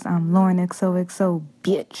I'm Lauren XOXO,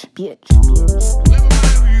 bitch.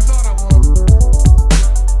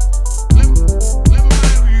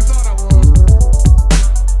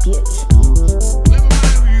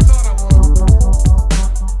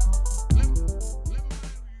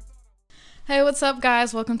 Hey, what's up,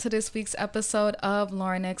 guys? Welcome to this week's episode of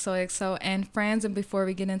Lauren XOXO and Friends. And before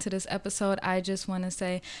we get into this episode, I just want to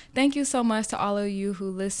say thank you so much to all of you who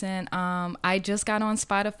listen. I just got on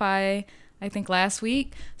Spotify, I think last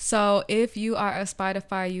week. So if you are a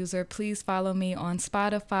Spotify user, please follow me on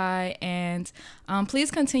Spotify and please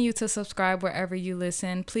continue to subscribe wherever you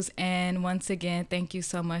listen. Please. And once again, thank you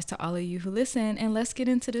so much to all of you who listen. And let's get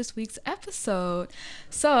into this week's episode.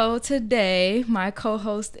 So today, my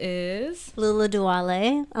co-host is Lula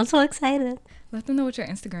Duale. I'm so excited. Let them know what your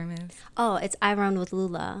Instagram is. Oh, it's I Run with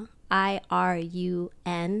Lula.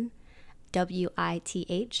 IRUNWITHLULA.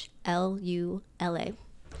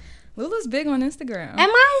 Lula's big on Instagram. Am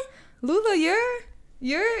I? Lula, you're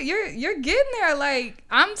getting there. Like,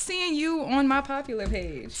 I'm seeing you on my popular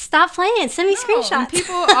page. Stop playing. Send me screenshots.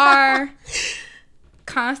 People are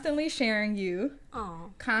constantly sharing you.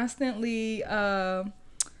 Oh. Constantly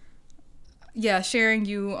sharing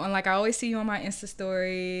you on, like, I always see you on my Insta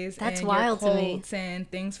stories. That's and wild your to me. quotes and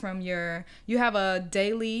things from you have a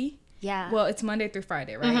daily. Yeah. Well, it's Monday through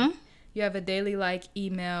Friday, right? Mm-hmm. You have a daily, like,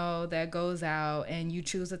 email that goes out, and you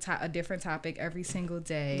choose a different topic every single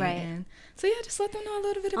day. Right. And so, yeah, just let them know a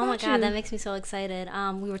little bit about you. Oh, my God. That makes me so excited.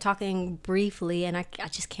 We were talking briefly, and I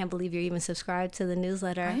just can't believe you're even subscribed to the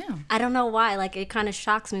newsletter. I am. I don't know why. Like, it kind of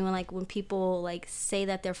shocks me when people, like, say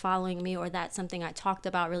that they're following me or that something I talked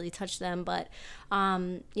about really touched them. But,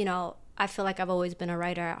 I feel like I've always been a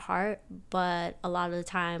writer at heart, but a lot of the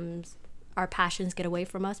times our passions get away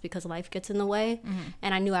from us because life gets in the way. Mm-hmm.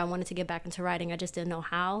 And I knew I wanted to get back into writing. I just didn't know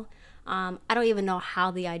how. I don't even know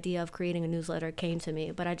how the idea of creating a newsletter came to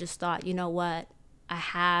me, but I just thought, you know what? I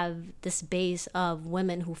have this base of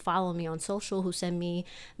women who follow me on social, who send me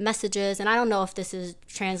messages. And I don't know if this is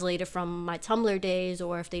translated from my Tumblr days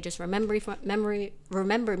or if they just remember me from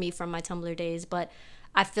my Tumblr days, but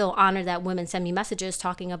I feel honored that women send me messages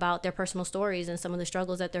talking about their personal stories and some of the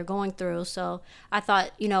struggles that they're going through. So I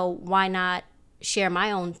thought, why not share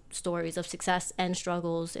my own stories of success and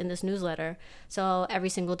struggles in this newsletter? So every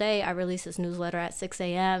single day I release this newsletter at 6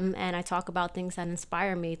 a.m. and I talk about things that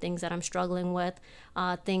inspire me, things that I'm struggling with,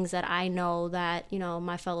 things that I know that,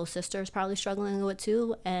 my fellow sister is probably struggling with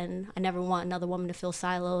too. And I never want another woman to feel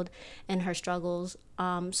siloed in her struggles.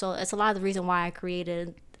 So it's a lot of the reason why I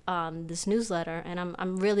created this newsletter, and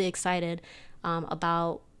I'm really excited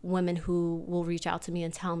about women who will reach out to me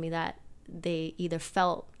and tell me that they either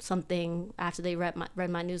felt something after they read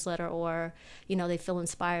my newsletter, or they feel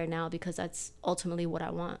inspired now, because that's ultimately what I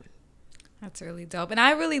want. That's really dope. And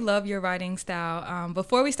I really love your writing style.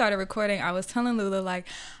 Before we started recording, I was telling Lula, like,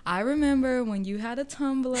 I remember when you had a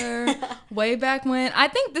Tumblr way back when. I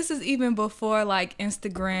think this is even before, like,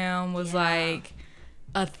 Instagram was like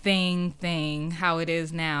a thing how it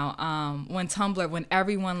is now. When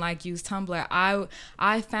everyone like used Tumblr,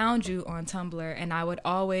 I found you on Tumblr, and I would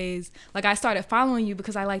always, like, I started following you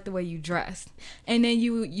because I liked the way you dressed, and then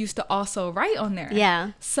you used to also write on there.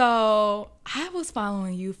 Yeah. So I was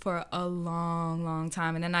following you for a long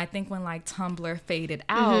time, and then I think when, like, Tumblr faded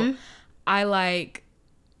out, Mm-hmm. I, like,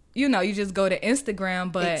 you just go to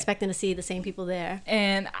Instagram, but expecting to see the same people there.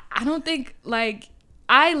 And I don't think, like,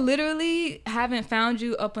 I literally haven't found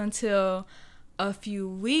you up until a few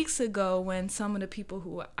weeks ago, when some of the people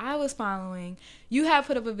who I was following, you had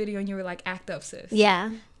put up a video and you were like, "Act up, sis."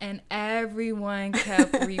 Yeah. And everyone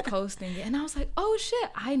kept reposting it. And I was like, oh shit,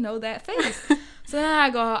 I know that face. So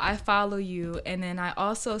then I follow you, and then I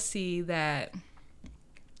also see that,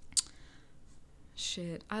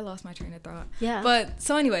 shit, I lost my train of thought. Yeah. But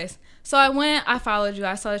so anyways, so I followed you.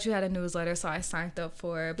 I saw that you had a newsletter, so I signed up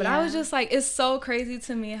for it. But I was just like, it's so crazy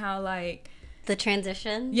to me how, like, the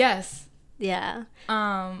transition. Yes. Yeah.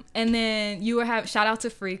 And then you were shout out to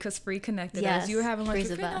Free, because Free connected us. You were having lunch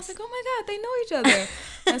with Free, and I was like, oh my God, they know each other.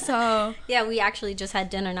 And so yeah, we actually just had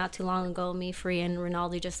dinner not too long ago. Me, Free, and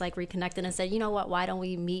Rinaldi just, like, reconnected and said, you know what, why don't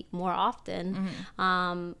we meet more often?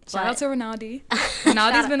 Mm-hmm. Shout out to Rinaldi.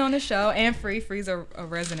 Rinaldi's been on the show, and Free's a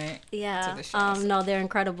resident to the show. No, they're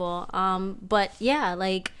incredible. But yeah,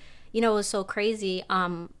 like, it was so crazy.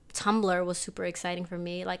 Tumblr was super exciting for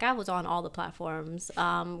me. Like, I was on all the platforms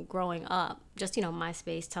growing up. Just,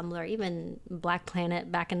 MySpace, Tumblr, even Black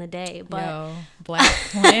Planet back in the day. But yo, Black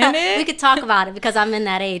Planet? We could talk about it because I'm in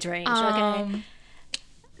that age range, okay?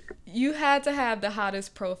 You had to have the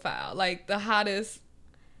hottest profile. Like, the hottest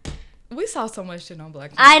We saw so much shit on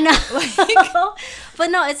Black I Planet. know.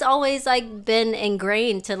 But no, it's always like been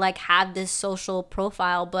ingrained to like have this social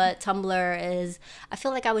profile. But Tumblr is, I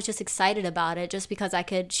feel like I was just excited about it just because I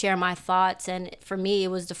could share my thoughts. And for me, it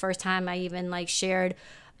was the first time I even like shared,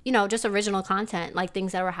 you know, just original content, like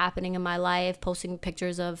things that were happening in my life, posting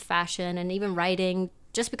pictures of fashion and even writing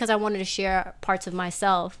just because I wanted to share parts of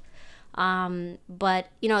myself. But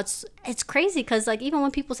you know, it's crazy because like even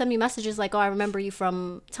when people send me messages like, oh, I remember you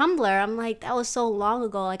from Tumblr, I'm like, that was so long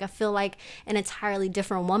ago. Like I feel like an entirely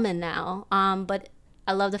different woman now. But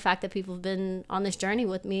I love the fact that people have been on this journey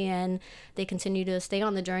with me and they continue to stay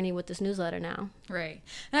on the journey with this newsletter now. Right.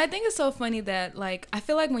 And I think it's so funny that like I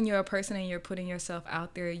feel like when you're a person and you're putting yourself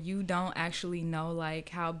out there, you don't actually know like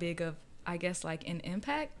how big of, I guess, like an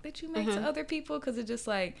impact that you make to other people, because it's just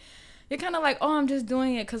like you're kind of like, oh, I'm just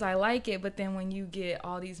doing it because I like it. But then when you get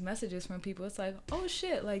all these messages from people, it's like, oh,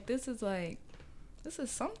 shit, like, this is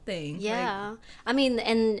something. Yeah. Like, I mean,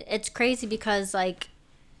 and it's crazy because, like,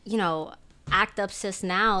 you know, Act Up Sis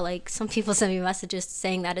Now, like, some people send me messages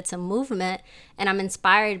saying that it's a movement. And I'm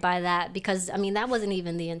inspired by that because, I mean, that wasn't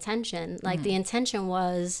even the intention. Like, the intention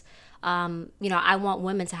was, you know, I want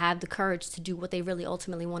women to have the courage to do what they really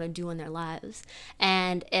ultimately want to do in their lives.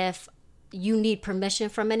 And if you need permission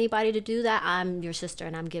from anybody to do that, I'm your sister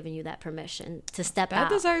and I'm giving you that permission to step out.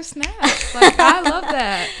 That deserves snaps. Like, I love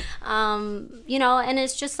that. You know, and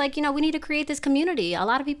it's just like, you know, we need to create this community. A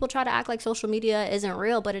lot of people try to act like social media isn't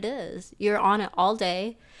real, but it is. You're on it all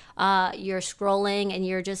day. You're scrolling and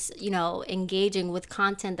you're just, you know, engaging with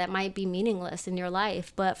content that might be meaningless in your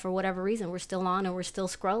life, but for whatever reason we're still on and we're still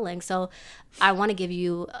scrolling. So I want to give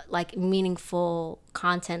you like meaningful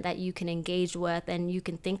content that you can engage with and you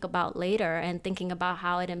can think about later and thinking about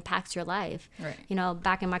how it impacts your life. Right. You know,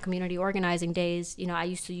 back in my community organizing days, you know, I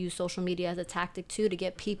used to use social media as a tactic too to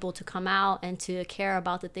get people to come out and to care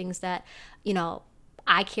about the things that, you know,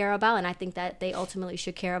 I care about, and I think that they ultimately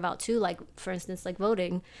should care about too, like for instance like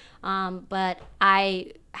voting. But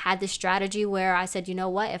I had this strategy where I said, you know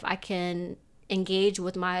what, if I can engage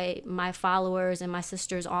with my followers and my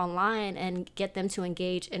sisters online and get them to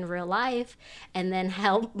engage in real life and then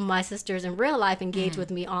help my sisters in real life engage with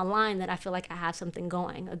me online, then I feel like I have something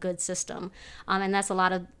going, a good system. And that's a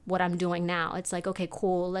lot of what I'm doing now. It's like, okay,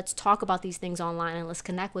 cool, let's talk about these things online and let's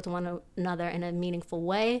connect with one another in a meaningful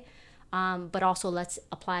way. But also let's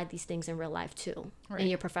apply these things in real life too, in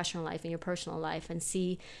your professional life, in your personal life, and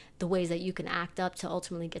see the ways that you can act up to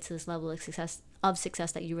ultimately get to this level of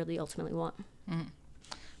success that you really ultimately want.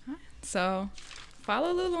 So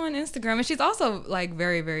follow Lulu on Instagram, and she's also like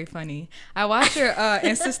very, very funny. I watch her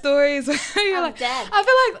Insta stories. You're like, dead. I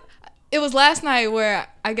feel like it was last night where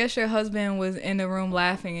I guess your husband was in the room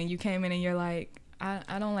laughing, and you came in and you're like,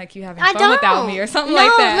 I don't like you having fun without me or something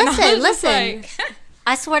like that. Listen.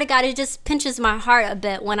 I swear to God, it just pinches my heart a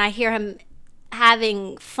bit when I hear him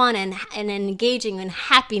having fun and engaging in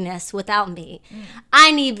happiness without me. I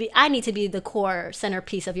need to be the core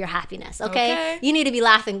centerpiece of your happiness, okay? You need to be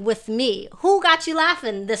laughing with me. Who got you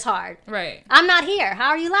laughing this hard? Right. I'm not here. How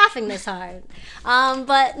are you laughing this hard?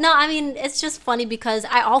 But no, I mean, it's just funny because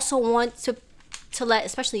I also want to let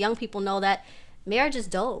especially young people know that marriage is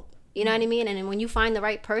dope. You know what I mean? And when you find the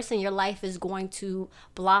right person, your life is going to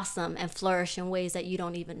blossom and flourish in ways that you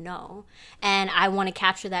don't even know. And I want to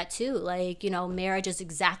capture that too. Like, you know, marriage is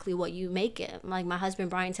exactly what you make it. Like my husband,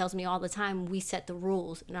 Brian, tells me all the time, we set the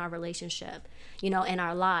rules in our relationship, you know, in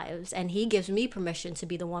our lives. And he gives me permission to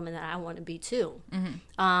be the woman that I want to be too.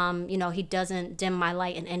 You know, he doesn't dim my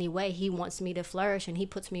light in any way. He wants me to flourish and he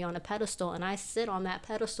puts me on a pedestal. And I sit on that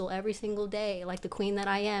pedestal every single day like the queen that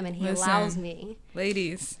I am. And he allows me.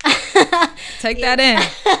 Ladies. Take that in.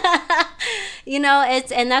 You know,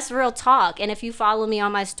 and that's real talk. And if you follow me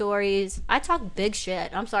on my stories, I talk big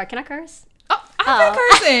shit. I'm sorry, can I curse? Oh, I've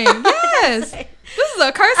been cursing. Yes. This is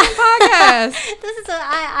a cursing podcast.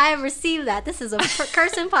 I received that. This is a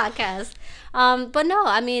cursing podcast. But no,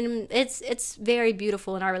 I mean, it's very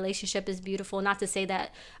beautiful, and our relationship is beautiful. Not to say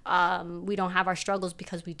that we don't have our struggles,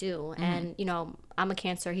 because we do. And, you know, I'm a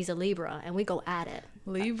Cancer, he's a Libra, and we go at it.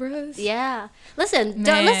 Libras? Yeah. Listen,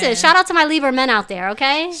 shout out to my Libra men out there,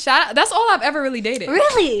 okay? Shout out. That's all I've ever really dated.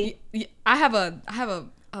 Really? I have a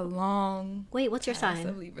long Wait, what's your sign?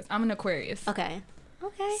 Of Libras. I'm an Aquarius. Okay.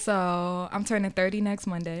 So I'm turning 30 next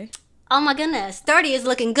Monday. Oh my goodness. 30 is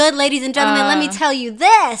looking good, ladies and gentlemen. Let me tell you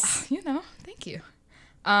this. You know, thank you.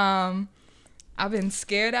 I've been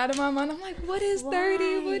scared out of my mind. I'm like, what is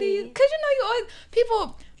 30? What do you? Because, you know, you always,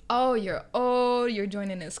 people, oh, you're old, you're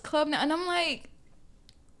joining this club now. And I'm like.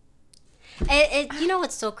 You know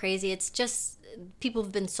what's so crazy? It's just people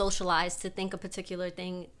have been socialized to think a particular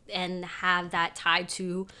thing and have that tied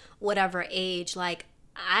to whatever age. Like,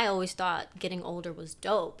 I always thought getting older was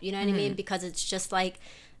dope. You know what I mean? Because it's just like,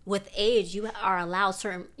 with age, you are allowed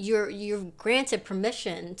certain, you're granted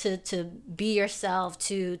permission to be yourself,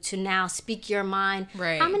 to now speak your mind.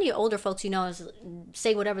 Right. How many older folks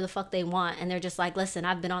say whatever the fuck they want, and they're just like, listen,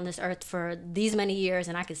 I've been on this earth for these many years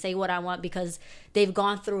and I can say what I want because they've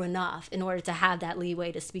gone through enough in order to have that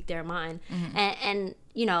leeway to speak their mind. And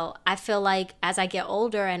you know, I feel like as I get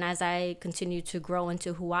older and as I continue to grow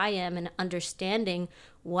into who I am and understanding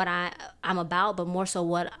what I'm about, but more so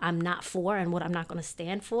what I'm not for and what I'm not going to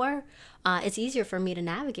stand for, it's easier for me to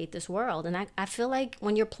navigate this world. And I feel like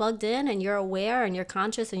when you're plugged in and you're aware and you're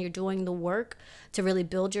conscious and you're doing the work to really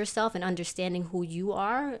build yourself and understanding who you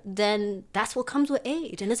are, then that's what comes with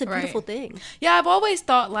age. And it's a beautiful thing. Yeah, I've always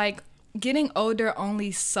thought like getting older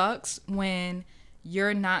only sucks when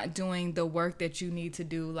you're not doing the work that you need to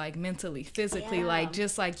do, like mentally, physically, like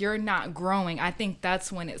just like you're not growing. I think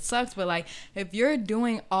that's when it sucks. But like if you're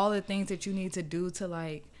doing all the things that you need to do to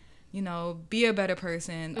like, you know, be a better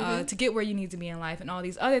person, to get where you need to be in life and all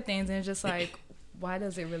these other things, and it's just like, why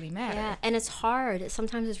does it really matter? Yeah, and it's hard.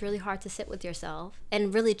 Sometimes it's really hard to sit with yourself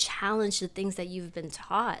and really challenge the things that you've been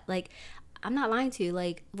taught. Like, I'm not lying to you.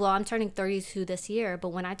 Like, well, I'm turning 32 this year, but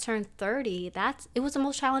when I turned 30, it was the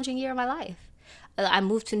most challenging year of my life. I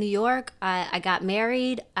moved to New York. I got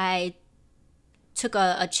married. I took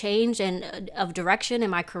a change of direction in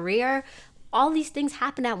my career. All these things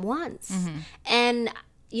happened at once. And,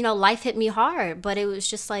 you know, life hit me hard, but it was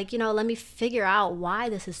just like, you know, let me figure out why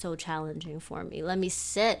this is so challenging for me. Let me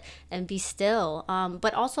sit and be still.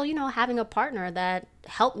 But also, you know, having a partner that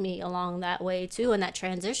helped me along that way too, in that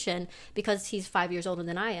transition, because he's 5 years older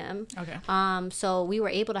than I am. Okay. So we were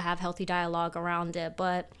able to have healthy dialogue around it.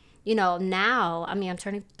 But you know, now, I mean, I'm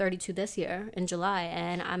turning 32 this year in July,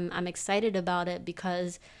 and I'm excited about it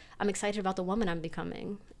because I'm excited about the woman I'm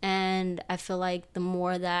becoming. And I feel like the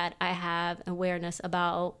more that I have awareness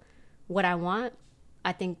about what I want,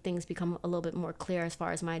 I think things become a little bit more clear as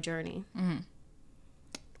far as my journey.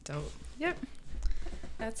 Dope. Yep.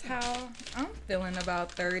 That's how I'm feeling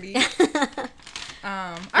about 30.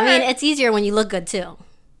 I mean, it's easier when you look good too.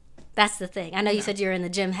 That's the thing. I know you said you're in the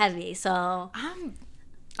gym heavy, so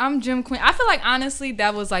I'm gym queen. I feel like honestly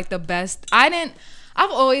that was like the best. I've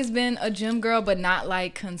always been a gym girl, but not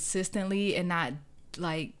like consistently, and not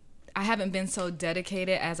like I haven't been so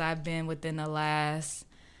dedicated as I've been within the last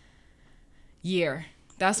year.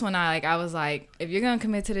 That's when I was like, if you're gonna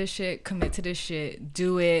commit to this shit,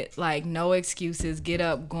 do it. Like, no excuses. Get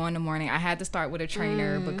up, go in the morning. I had to start with a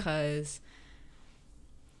trainer because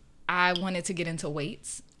I wanted to get into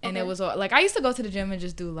weights. And it was like, I used to go to the gym and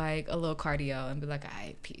just do like a little cardio and be like, all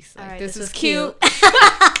right, peace. Like, this is cute.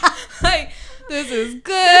 Like, this is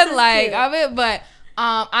good. But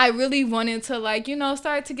I really wanted to, like, you know,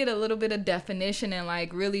 start to get a little bit of definition and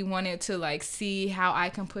like really wanted to like see how I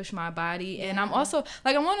can push my body. Yeah. And I'm also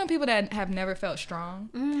like, I'm one of the people that have never felt strong.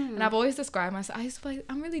 And I've always described myself, I used to be like,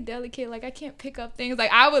 I'm really delicate. Like, I can't pick up things.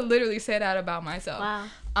 Like, I would literally say that about myself.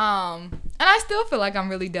 Wow. And I still feel like I'm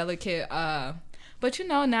really delicate. But, you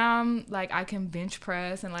know, now I'm, like, I can bench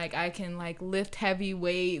press and, like, I can, like, lift heavy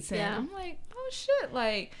weights. And I'm like, oh, shit.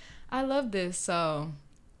 Like, I love this. So,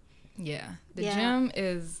 yeah. The gym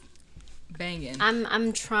is banging.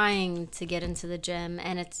 I'm trying to get into the gym,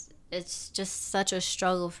 and it's just such a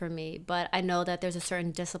struggle for me. But I know that there's a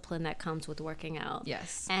certain discipline that comes with working out.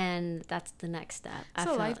 Yes. And that's the next step. I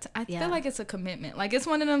feel like it's a commitment. Like, it's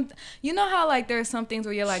one of them. You know how, like, there's some things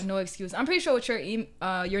where you're like, no excuse. I'm pretty sure with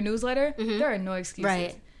your newsletter, there are no excuses.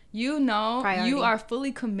 Right. You know, Priority. You are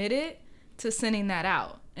fully committed to sending that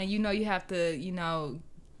out. And you know you have to, you know,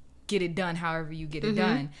 get it done however you get it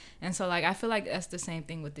done. And so, like, I feel like that's the same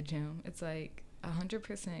thing with the gym. It's like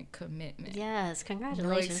 100% commitment. Yes,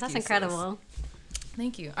 congratulations. That's incredible.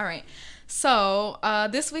 Thank you. All right. So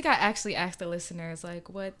this week I actually asked the listeners like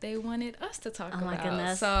what they wanted us to talk about. Oh my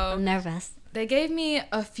goodness. So I'm nervous. They gave me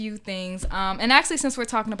a few things. And actually, since we're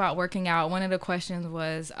talking about working out, one of the questions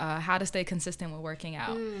was how to stay consistent with working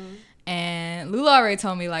out. And Lula already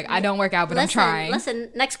told me, like, I don't work out, but I'm trying. Listen,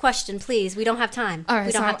 next question, please. We don't have time. All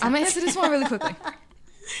right, so I'm going to answer this one really quickly.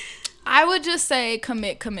 I would just say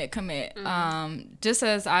commit. Just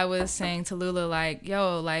as I was saying to Lula, like,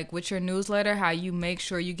 yo, like, with your newsletter, how you make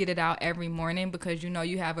sure you get it out every morning because, you know,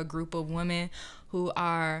 you have a group of women who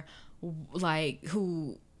are, like,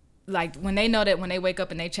 when they know that when they wake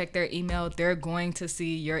up and they check their email, they're going to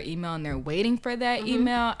see your email and they're waiting for that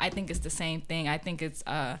email. I think it's the same thing. I think it's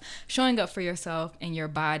showing up for yourself and your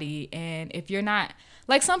body. And if you're not,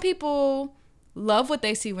 like, some people love what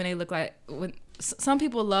they see when they look like when some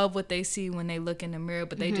people love what they see when they look in the mirror,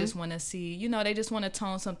 but they just want to see, you know, they just want to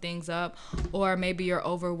tone some things up. Or maybe you're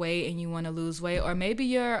overweight and you want to lose weight, or maybe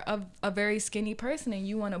you're a very skinny person and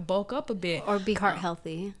you want to bulk up a bit, or be heart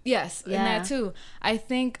healthy. Yes, and that too. I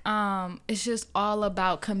think it's just all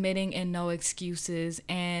about committing and no excuses,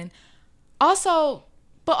 and also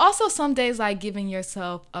some days like giving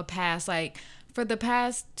yourself a pass. Like for the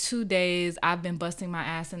past 2 days, I've been busting my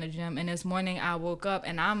ass in the gym, and this morning I woke up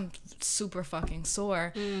and I'm super fucking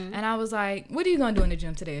sore. And I was like, what are you gonna do in the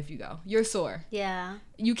gym today if you go? You're sore. Yeah.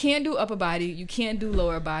 You can't do upper body, you can't do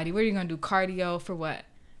lower body. What are you gonna do? Cardio for what?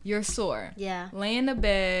 You're sore. Yeah. Lay in the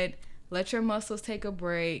bed, let your muscles take a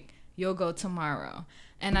break. You'll go tomorrow.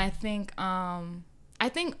 And I think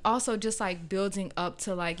also just like building up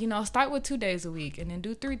to, like, you know, start with 2 days a week and then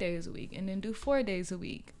do 3 days a week and then do 4 days a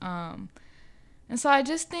week. And so I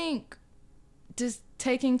just think just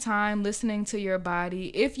taking time, listening to your body.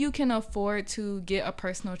 If you can afford to get a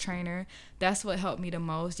personal trainer, that's what helped me the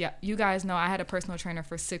most. Yeah, you guys know I had a personal trainer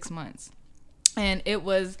for 6 months. And it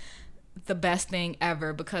was the best thing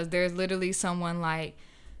ever, because there's literally someone like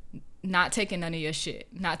not taking none of your shit,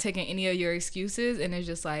 not taking any of your excuses, and it's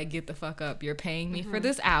just like, get the fuck up. You're paying me for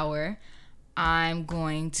this hour. I'm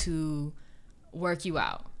going to work you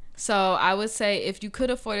out. So I would say if you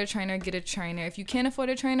could afford a trainer, get a trainer. If you can't afford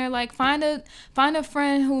a trainer, like find a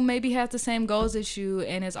friend who maybe has the same goals as you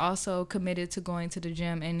and is also committed to going to the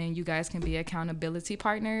gym, and then you guys can be accountability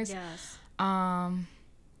partners. Yes. What?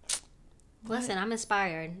 Listen, I'm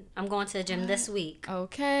inspired. I'm going to the gym this week.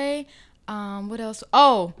 Okay. What else?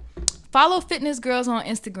 Oh, follow fitness girls on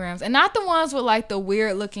Instagrams, and not the ones with like the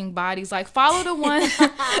weird looking bodies. Like follow the ones,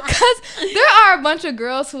 because there are a bunch of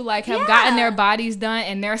girls who like have gotten their bodies done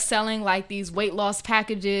and they're selling like these weight loss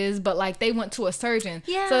packages, but like they went to a surgeon.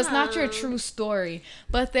 Yeah. So it's not your true story.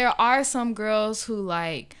 But there are some girls who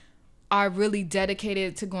like are really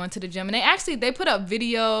dedicated to going to the gym, and they put up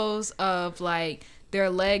videos of like their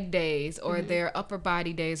leg days or their upper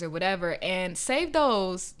body days or whatever, and save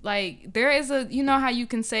those. Like there is you know how you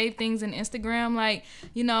can save things in Instagram, like,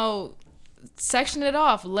 you know, section it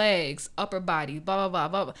off, legs, upper body, blah, blah, blah,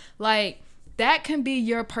 blah, blah. Like that can be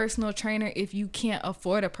your personal trainer if you can't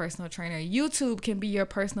afford a personal trainer. YouTube can be your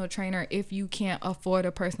personal trainer if you can't afford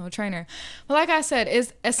a personal trainer. But like I said,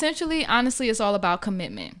 it's essentially, honestly, it's all about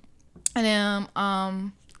commitment. And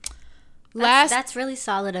then, that's really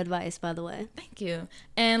solid advice, by the way. Thank you.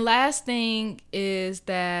 And last thing is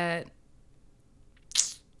that,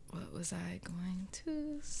 what was I going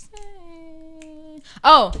to say?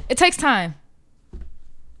 Oh, it takes time.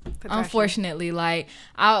 Unfortunately, like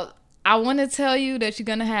I want to tell you that you're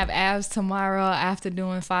gonna have abs tomorrow after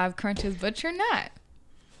doing 5 crunches, but you're not.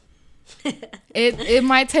 It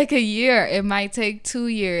might take a year. It might take 2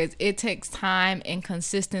 years. It takes time and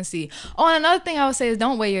consistency. Oh, and another thing I would say is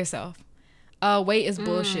don't weigh yourself. Weight is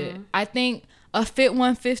bullshit. I think a fit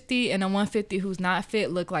 150 and a 150 who's not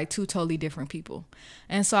fit look like 2 totally different people.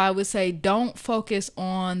 And so I would say don't focus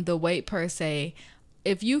on the weight per se.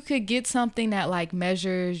 If you could get something that like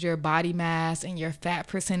measures your body mass and your fat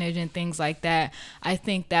percentage and things like that, I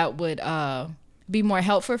think that would be more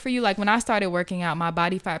helpful for you. Like when I started working out, my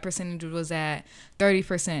body fat percentage was at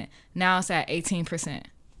 30%. Now it's at 18%.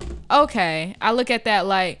 Okay, I look at that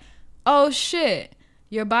like, oh shit.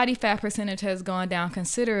 Your body fat percentage has gone down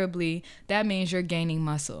considerably. That means you're gaining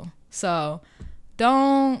muscle. So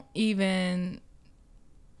don't even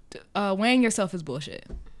weighing yourself is bullshit.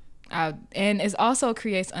 And it also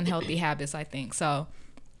creates unhealthy habits, I think. So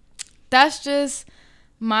that's just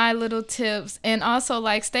my little tips. And also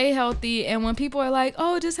like stay healthy. And when people are like,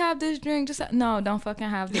 oh, just have this drink, no, don't fucking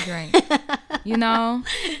have the drink. You know?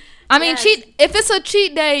 I mean, yes. If it's a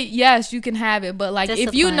cheat day, yes, you can have it. But like,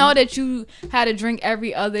 if you know that you had a drink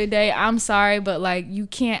every other day, I'm sorry, but like, you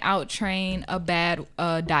can't out-train a bad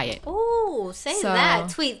diet. Ooh, say that.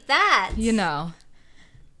 Tweet that. You know,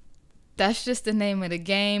 that's just the name of the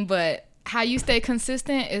game. But how you stay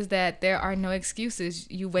consistent is that there are no excuses.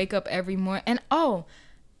 You wake up every morning, and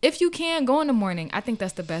if you can, go in the morning. I think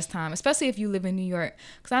that's the best time, especially if you live in New York.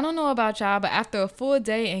 Because I don't know about y'all, but after a full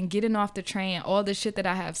day and getting off the train, all the shit that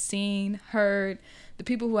I have seen, heard, the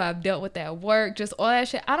people who I've dealt with at work, just all that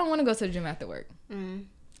shit, I don't want to go to the gym after work.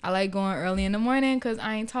 I like going early in the morning because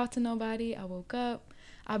I ain't talked to nobody. I woke up.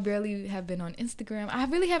 I barely have been on Instagram. I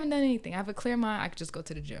really haven't done anything. I have a clear mind. I could just go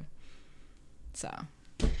to the gym. So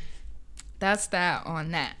that's that on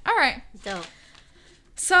that. All right. Dope.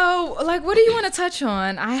 So, like, what do you want to touch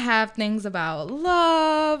on? I have things about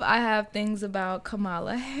love. I have things about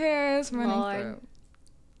Kamala Harris running for...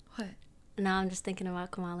 What? No, I'm just thinking about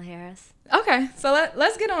Kamala Harris. Okay, so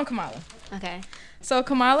let's get on Kamala. Okay. So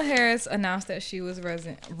Kamala Harris announced that she was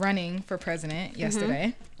running for president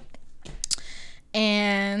yesterday.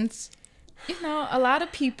 And, a lot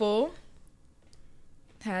of people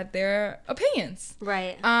had their opinions.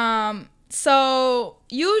 Right. So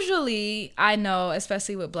usually I know,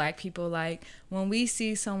 especially with black people, like when we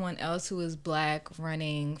see someone else who is black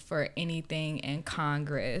running for anything in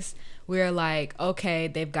Congress, we're like, okay,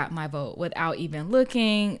 they've got my vote, without even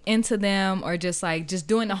looking into them or just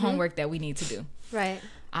doing the homework that we need to do. Right.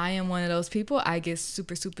 I am one of those people. I get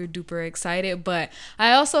super, super duper excited. But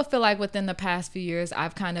I also feel like within the past few years,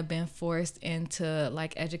 I've kind of been forced into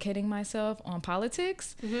like educating myself on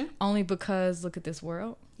politics, only because look at this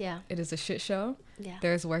world. Yeah. It is a shit show. Yeah.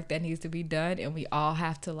 There's work that needs to be done, and we all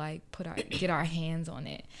have to like get our hands on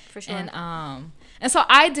it. For sure. And so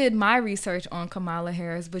I did my research on Kamala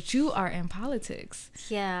Harris, but you are in politics.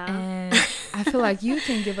 Yeah. And I feel like you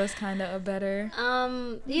can give us kind of a better.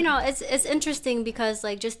 It's interesting because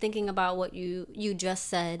like just thinking about what you just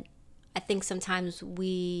said, I think sometimes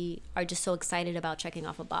we are just so excited about checking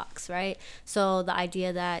off a box, right? So the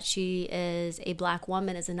idea that she is a black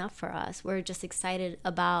woman is enough for us. We're just excited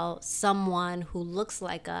about someone who looks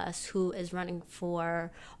like us, who is running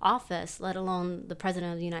for office, let alone the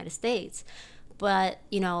president of the United States. But,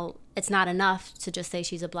 it's not enough to just say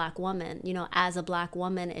she's a black woman. As a black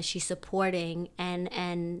woman, is she supporting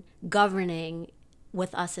and governing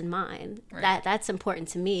with us in mind? Right. That's important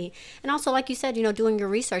to me. And also, like you said, doing your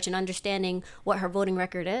research and understanding what her voting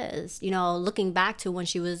record is, looking back to when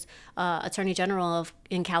she was Attorney General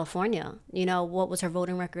in California, what was her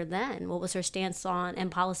voting record then? What was her stance on and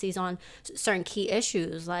policies on certain key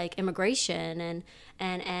issues like immigration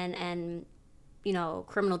and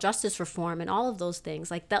criminal justice reform and all of those things.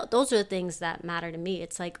 Like those are the things that matter to me.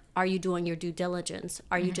 It's like, are you doing your due diligence?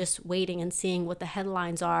 Are you just waiting and seeing what the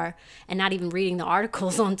headlines are and not even reading the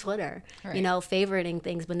articles on Twitter, right. Favoriting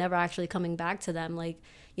things, but never actually coming back to them? Like,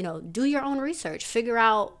 do your own research, figure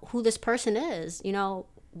out who this person is,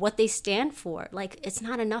 what they stand for. Like, it's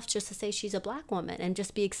not enough just to say she's a black woman and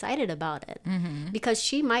just be excited about it, because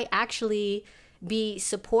she might actually be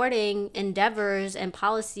supporting endeavors and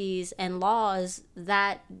policies and laws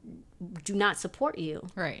that do not support you.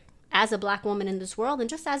 Right. As a black woman in this world and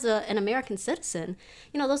just as an American citizen,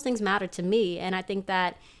 those things matter to me. And I think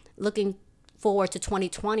that looking forward to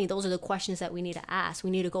 2020, those are the questions that we need to ask. We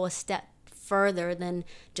need to go a step further than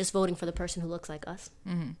just voting for the person who looks like us.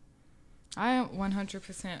 I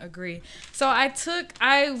 100% agree. So I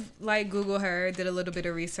Googled her, did a little bit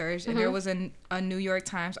of research, and there was a New York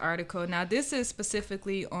Times article. Now, this is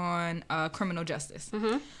specifically on criminal justice.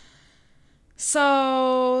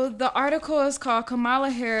 So the article is called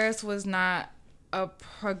 "Kamala Harris was not a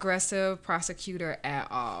progressive prosecutor at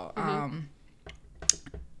all."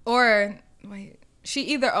 She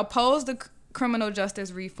either opposed the criminal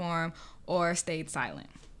justice reform or stayed silent.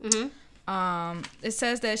 It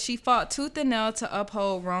says that she fought tooth and nail to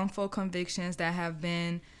uphold wrongful convictions that have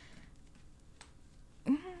been.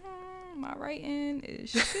 My writing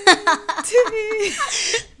is shitty.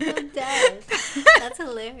 That's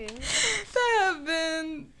hilarious. That have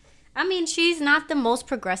been. I mean, she's not the most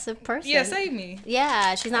progressive person. Yeah, save me.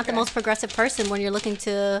 Yeah, she's not the most progressive person when you're looking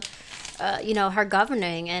to, her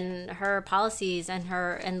governing and her policies and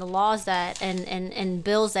the laws that and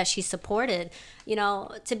bills that she supported.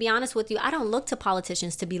 To be honest with you, I don't look to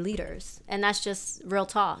politicians to be leaders. And that's just real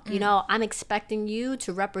talk. I'm expecting you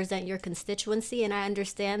to represent your constituency. And I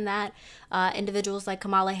understand that individuals like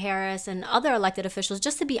Kamala Harris and other elected officials,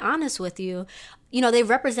 just to be honest with you, they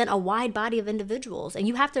represent a wide body of individuals. And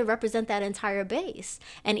you have to represent that entire base.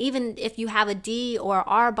 And even if you have a D or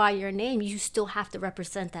R by your name, you still have to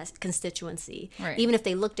represent that constituency. Right. Even if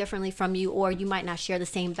they look differently from you or you might not share the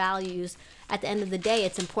same values. At the end of the day,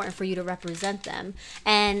 it's important for you to represent them.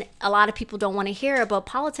 And a lot of people don't want to hear it, but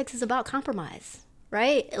politics is about compromise,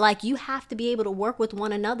 right? Like, you have to be able to work with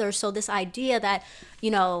one another. So this idea that,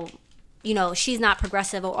 she's not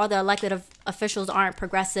progressive or other elected officials aren't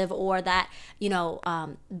progressive or that,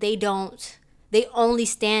 they only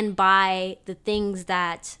stand by the things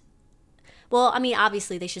that, well, I mean,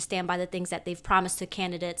 obviously they should stand by the things that they've promised to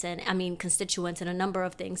candidates and, constituents and a number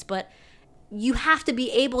of things, but you have to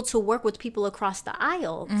be able to work with people across the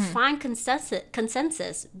aisle, find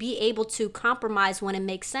consensus, be able to compromise when it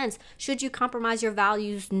makes sense. Should you compromise your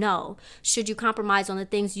values? No. Should you compromise on the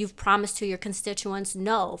things you've promised to your constituents?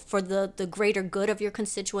 No. For the greater good of your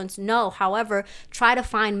constituents? No. However, try to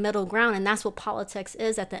find middle ground, and that's what politics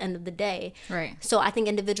is at the end of the day. Right. So I think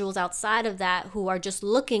individuals outside of that who are just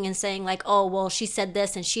looking and saying like, oh, well, she said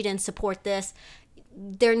this and she didn't support this,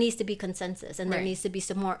 there needs to be consensus, and there needs to be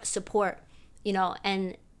some more support, you know,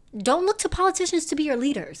 and don't look to politicians to be your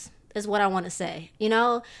leaders, is what I want to say. You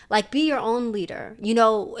know, like, be your own leader. You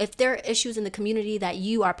know, if there are issues in the community that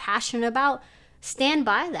you are passionate about, stand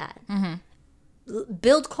by that.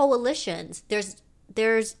 Build coalitions.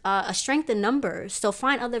 There's a strength in numbers. So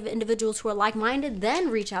find other individuals who are like-minded, then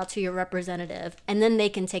reach out to your representative, and then they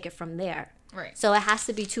can take it from there. Right. So it has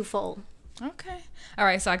to be twofold. Okay. All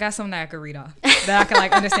right. So I got something that I could read off that I can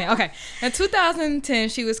like understand. Okay. In 2010,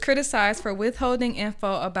 she was criticized for withholding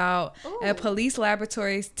info about a police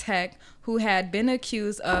laboratories tech who had been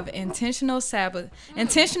accused of intentionally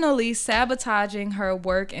sabotaging her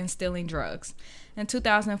work and stealing drugs. In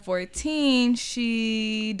 2014,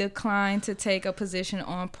 she declined to take a position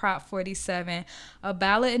on Prop 47, a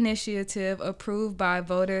ballot initiative approved by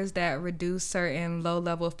voters that reduced certain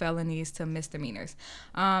low-level felonies to misdemeanors.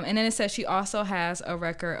 And then it says she also has a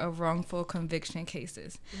record of wrongful conviction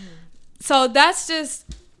cases. So that's just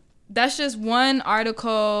one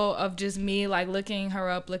article of just me like looking her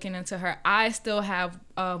up, looking into her. I still have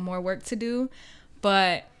more work to do,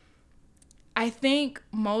 but I think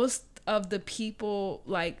most of the people,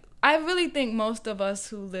 like, I really think most of us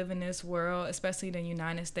who live in this world, especially the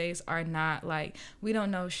United States, are not like, we don't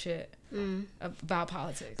know shit about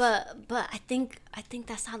politics. But I think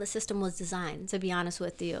that's how the system was designed, to be honest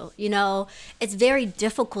with you. You know, it's very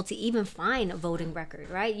difficult to even find a voting record,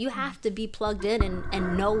 right? You have to be plugged in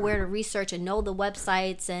and know where to research and know the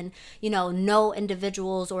websites and, you know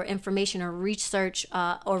individuals or information or research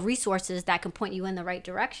or resources that can point you in the right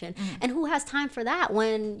direction. And who has time for that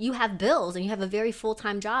when you have bills and you have a very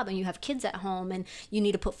full-time job and you have kids at home and you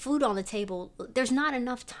need to put food on the table? There's not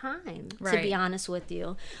enough time, to be honest with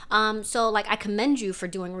you. So, like, I commend you for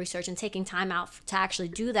doing research and taking time out to actually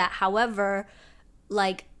do that. However,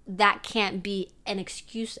 like, that can't be an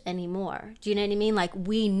excuse anymore. Do you know what I mean? Like,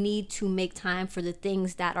 we need to make time for the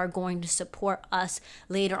things that are going to support us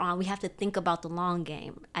later on. We have to think about the long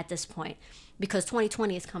game at this point, because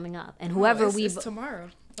 2020 is coming up, and whoever it's tomorrow.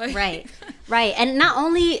 Right. And not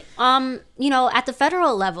only, you know, at the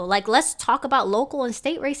federal level, like, let's talk about local and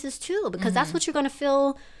state races too, because that's what you're going to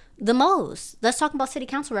feel the most. Let's talk about city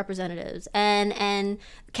council representatives and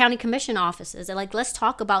county commission offices. And, like, let's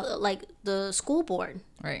talk about, like, the school board.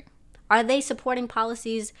 Right. Are they supporting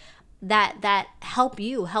policies that help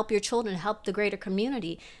you, help your children, help the greater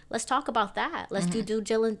community? Let's talk about that. Let's do due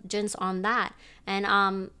diligence on that.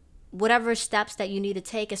 And whatever steps that you need to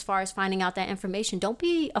take as far as finding out that information, don't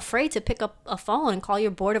be afraid to pick up a phone and call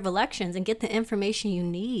your board of elections and get the information you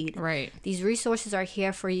need. Right. These resources are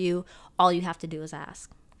here for you. All you have to do is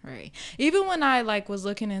ask. Right. Even when I like was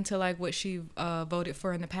looking into like what she voted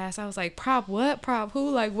for in the past, I was like, prop what? Prop who?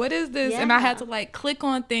 Like, what is this? Yeah. And I had to like click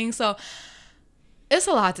on things. So it's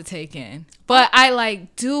a lot to take in. But I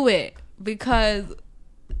like do it because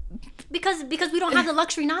we don't have the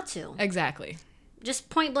luxury not to. Exactly. Just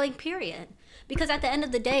point blank, period. Because at the end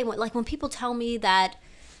of the day, when people tell me that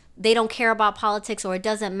they don't care about politics or it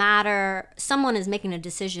doesn't matter, someone is making a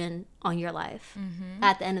decision on your life.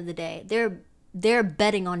 At the end of the day, they're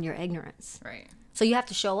betting on your ignorance. Right. So you have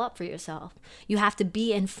to show up for yourself. You have to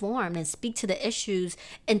be informed and speak to the issues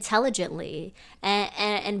intelligently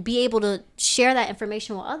and be able to share that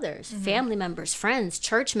information with others, family members, friends,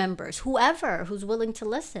 church members, whoever who's willing to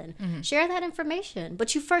listen. Share that information.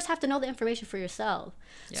 But you first have to know the information for yourself.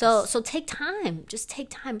 Yes. So take time. Just take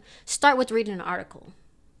time. Start with reading an article.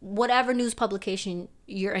 Whatever news publication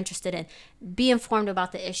you're interested in, be informed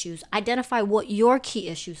about the issues. Identify what your key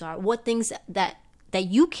issues are, what things that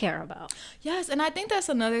you care about. Yes, and I think that's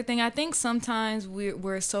another thing. I think sometimes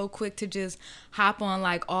we're so quick to just hop on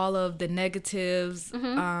like all of the negatives,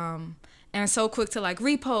 and so quick to like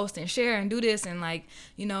repost and share and do this and like,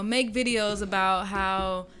 you know, make videos about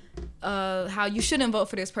how you shouldn't vote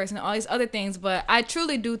for this person and all these other things. But I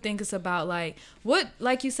truly do think it's about like what,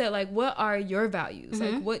 like you said, like what are your values?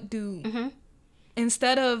 Like what do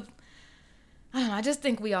instead of, I don't know, I just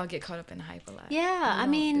think we all get caught up in the hype a lot. Yeah, I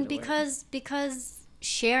mean, because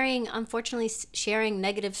unfortunately sharing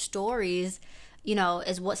negative stories, you know,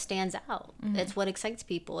 is what stands out. It's what excites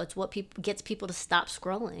people. It's what gets people to stop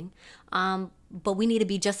scrolling. But we need to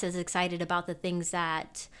be just as excited about the things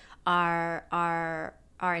that are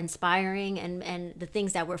inspiring and the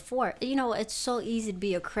things that we're for. You know, it's so easy to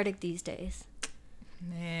be a critic these days.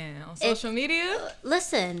 Man, on social media?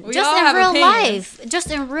 Listen, we just all in have real opinions. life. Just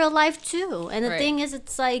in real life, too. And the thing is,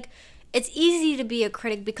 it's like, it's easy to be a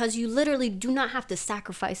critic because you literally do not have to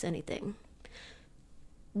sacrifice anything.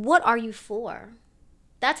 What are you for?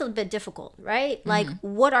 That's a bit difficult, right? Like,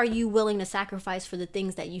 what are you willing to sacrifice for the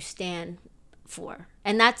things that you stand for?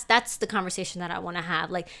 And that's the conversation that I want to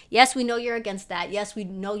have. Like, yes, we know you're against that. Yes, we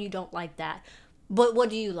know you don't like that. But what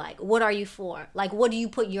do you like? What are you for? Like, what do you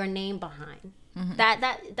put your name behind?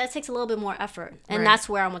 That takes a little bit more effort. And that's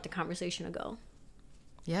where I want the conversation to go.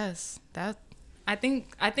 Yes, that I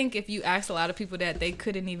think if you asked a lot of people that, they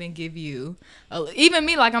couldn't even give you even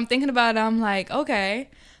me, like I'm thinking about it, I'm like, okay,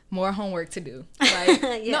 more homework to do. Like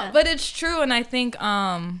no, but it's true. And I think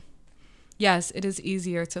yes, it is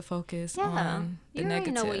easier to focus on the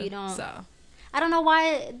negative. Know what you don't. So I don't know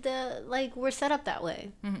why we're set up that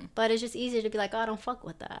way. But it's just easier to be like, oh, I don't fuck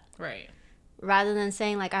with that. Right. Rather than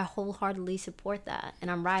saying, like, I wholeheartedly support that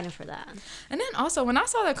and I'm riding for that. And then also, when I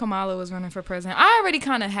saw that Kamala was running for president, I already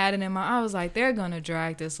kind of had it in my, I was like, they're going to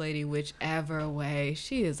drag this lady whichever way.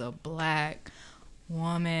 She is a black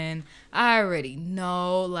woman. I already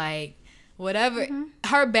know, like, whatever.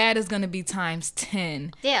 Her bad is going to be times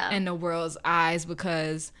 10 in the world's eyes,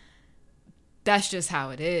 because that's just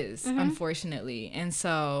how it is, unfortunately. And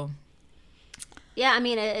so... Yeah, I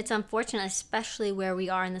mean, it's unfortunate, especially where we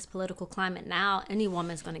are in this political climate now. Any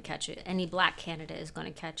woman's going to catch it. Any black candidate is going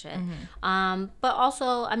to catch it. But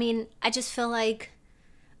also, I mean, I just feel like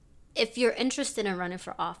if you're interested in running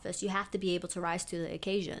for office, you have to be able to rise to the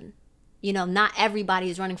occasion. You know, not everybody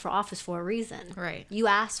is running for office for a reason. Right. You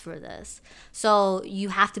asked for this. So you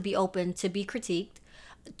have to be open to be critiqued,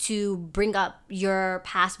 to bring up your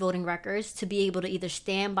past voting records, to be able to either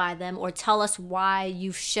stand by them or tell us why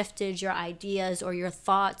you've shifted your ideas or your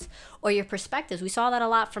thoughts or your perspectives. We saw that a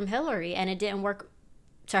lot from Hillary, and it didn't work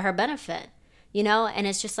to her benefit, you know? And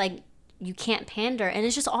it's just like, you can't pander. And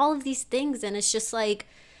it's just all of these things. And it's just like,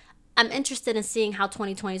 I'm interested in seeing how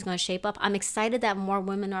 2020 is going to shape up. I'm excited that more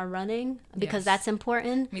women are running, because that's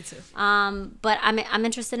important. Me too. But I'm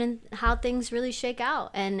interested in how things really shake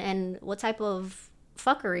out and what type of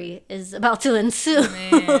fuckery is about to ensue.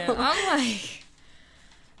 Man, I'm like,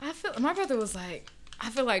 my brother was like, I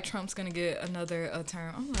feel like Trump's gonna get another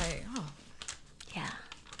term. I'm like, oh yeah,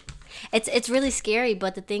 it's really scary.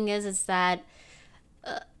 But the thing is that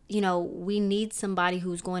you know, we need somebody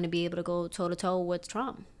who's going to be able to go toe to toe with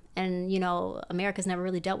Trump. And, you know, America's never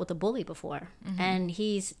really dealt with a bully before. And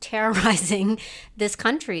he's terrorizing this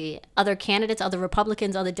country. Other candidates, other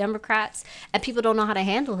Republicans, other Democrats, and people don't know how to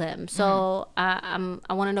handle him. So I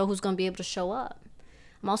want to know who's going to be able to show up.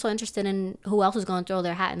 I'm also interested in who else is going to throw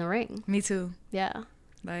their hat in the ring. Me too. Yeah.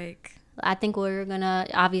 Like, I think we're going to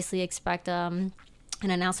obviously expect an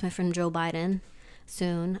announcement from Joe Biden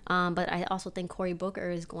soon. But I also think Cory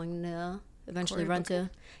Booker is going to eventually run to.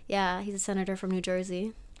 Yeah, he's a senator from New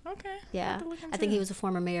Jersey. Okay. Yeah, I think he was a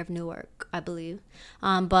former mayor of Newark, I believe.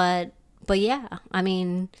 But yeah, I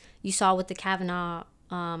mean, you saw with the Kavanaugh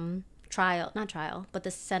but the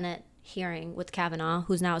Senate hearing with Kavanaugh,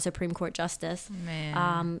 who's now a Supreme Court justice.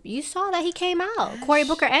 Man. You saw that he came out. Cory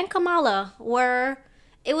Booker and Kamala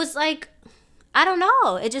it was like, I don't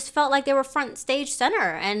know. It just felt like they were front stage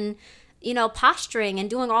center and, you know, posturing and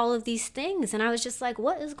doing all of these things. And I was just like,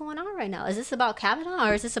 what is going on right now? Is this about Kavanaugh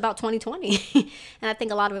or is this about 2020? And I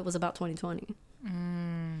think a lot of it was about 2020.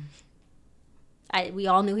 We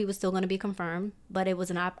all knew he was still going to be confirmed, but it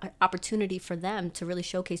was an opportunity for them to really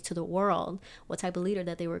showcase to the world what type of leader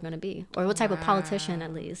that they were going to be, or what type of politician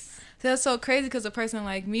at least. That's so crazy, because a person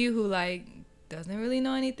like me who like doesn't really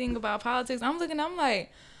know anything about politics, I'm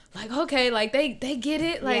like, okay, like they get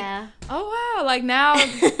it, like, oh wow, like now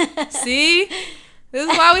see, this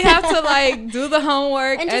is why we have to like do the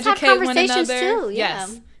homework and just educate have conversations one another too.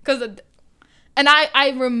 Yes, because and I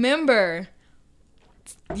remember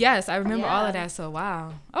all of that. So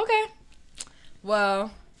wow, okay,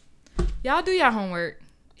 well, y'all do your homework.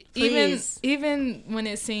 Please. Even when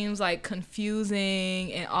it seems like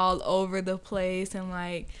confusing and all over the place, and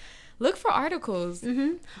like, look for articles.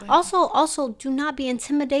 Like, also, do not be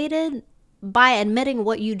intimidated by admitting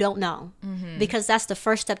what you don't know, because that's the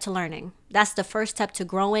first step to learning. That's the first step to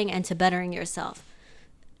growing and to bettering yourself.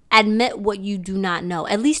 Admit what you do not know,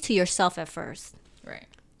 at least to yourself at first. Right.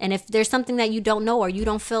 And if there's something that you don't know, or you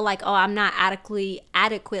don't feel like, oh, I'm not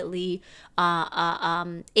adequately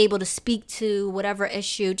able to speak to whatever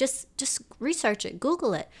issue, just research it,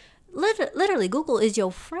 Google it. Literally, Google is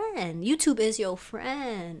your friend. YouTube is your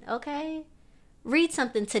friend, okay? Read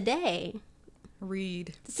something today.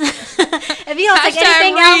 Read. If you don't take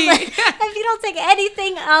anything else, if you don't take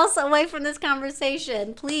anything else away from this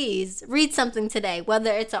conversation, please read something today.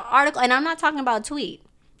 Whether it's an article, and I'm not talking about a tweet.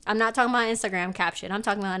 I'm not talking about an Instagram caption. I'm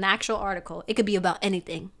talking about an actual article. It could be about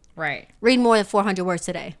anything. Right. Read more than 400 words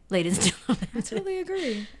today, ladies and gentlemen. I totally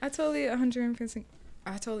agree. I totally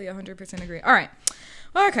 100% agree. All right.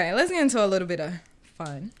 Okay, let's get into a little bit of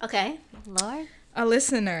fun. Okay. Lord. A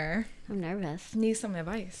listener I'm nervous. needs some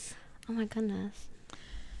advice. Oh my goodness.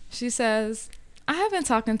 She says, I have been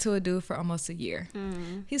talking to a dude for almost a year.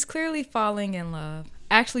 He's clearly falling in love.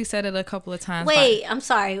 Actually said it a couple of times. Wait, I'm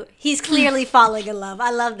sorry. He's clearly falling in love.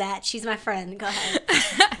 I love that. She's my friend. Go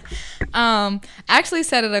ahead. Actually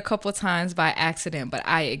said it a couple of times by accident, but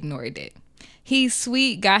I ignored it. He's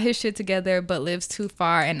sweet, got his shit together, but lives too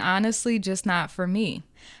far, and honestly, just not for me.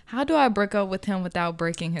 How do I break up with him without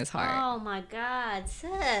breaking his heart? Oh my God,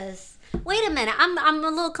 sis. Wait a minute. I'm a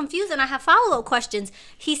little confused and I have follow-up questions.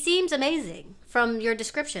 He seems amazing from your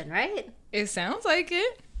description, right? It sounds like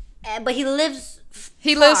it. But he lives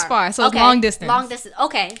lives far, so it's long distance. Long distance.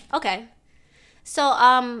 Okay.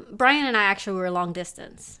 So, Brian and I actually were long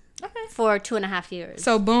distance for 2.5 years.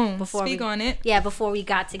 So, boom. Speak on it. Yeah, before we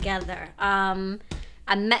got together.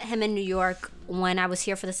 I met him in New York when I was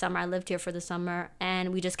here for the summer. I lived here for the summer,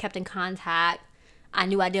 and we just kept in contact. I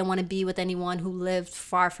knew I didn't want to be with anyone who lived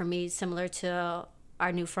far from me, similar to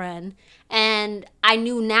our new friend. And I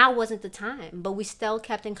knew now wasn't the time, but we still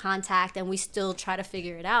kept in contact, and we still try to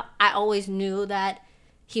figure it out. I always knew that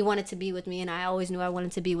he wanted to be with me, and I always knew I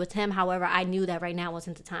wanted to be with him. However, I knew that right now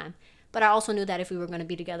wasn't the time. But I also knew that if we were going to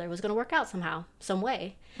be together, it was going to work out somehow, some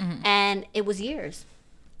way. Mm-hmm. And it was years.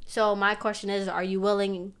 So my question is, are you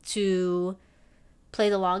willing to play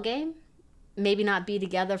the long game? Maybe not be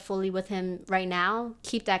together fully with him right now.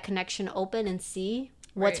 Keep that connection open and see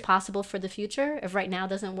what's possible for the future if right now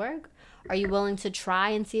doesn't work. Are you willing to try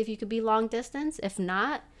and see if you could be long distance? If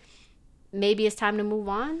not, maybe it's time to move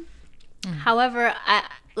on. Mm. However,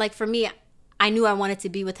 for me, I knew I wanted to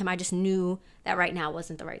be with him. I just knew that right now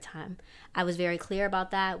wasn't the right time. I was very clear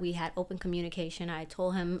about that. We had open communication. I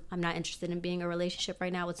told him I'm not interested in being in a relationship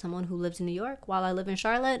right now with someone who lives in New York while I live in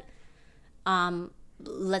Charlotte.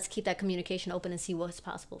 Let's keep that communication open and see what's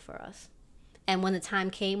possible for us. And when the time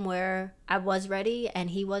came where I was ready and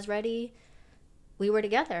he was ready, we were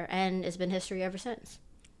together, and it's been history ever since.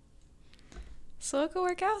 So it could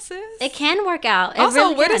work out, sis. It can work out. Also,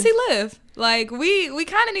 really where does he live? Like, we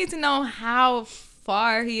kind of need to know how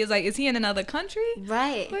far he is. Like, is he in another country?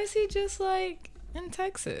 Right. Or is he just, like, in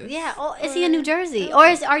Texas? Yeah. Or is he in New Jersey?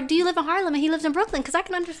 Or do you live in Harlem and he lives in Brooklyn? Because I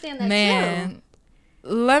can understand that, too.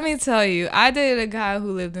 Let me tell you, I dated a guy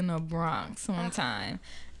who lived in the Bronx one time.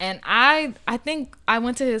 And I think I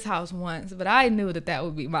went to his house once, but I knew that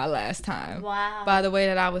would be my last time. Wow. By the way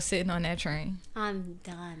that I was sitting on that train. I'm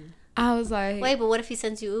done. I was like... Wait, but what if he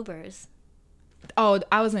sends you Ubers? Oh,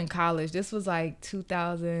 I was in college. This was like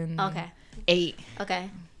 2008. Okay,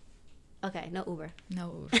 no Uber.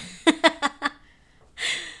 No Uber.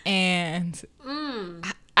 And...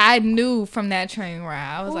 I knew from that train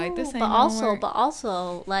ride. I was like, this ain't gonna work. But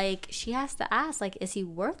also, like, she has to ask, like, is he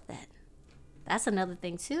worth it? That's another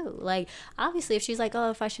thing, too. Like, obviously, if she's like, oh,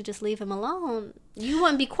 if I should just leave him alone, you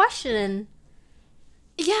wouldn't be questioning.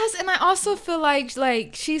 Yes, and I also feel like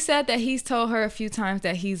she said that he's told her a few times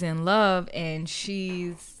that he's in love, and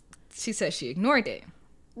she said she ignored it.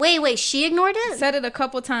 Wait, she ignored it? Said it a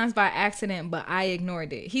couple times by accident, but I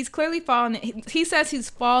ignored it. He's clearly falling. He says he's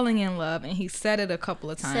falling in love, and he said it a couple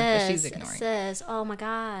of times, but she's ignoring it. Oh my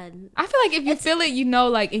God. I feel like if you feel it, you know,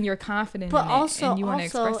 like, and you're confident in it, and you want to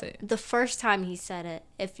express it. The first time he said it,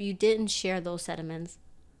 if you didn't share those sentiments,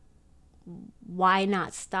 why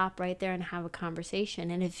not stop right there and have a conversation?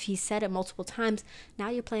 And if he said it multiple times, now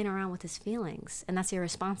you're playing around with his feelings, and that's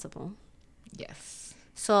irresponsible. Yes.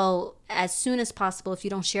 So as soon as possible, if you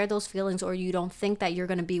don't share those feelings or you don't think that you're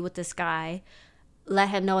going to be with this guy, let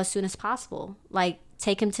him know as soon as possible. Like,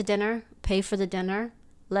 take him to dinner, pay for the dinner,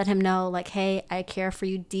 let him know, like, hey, I care for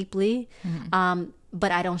you deeply,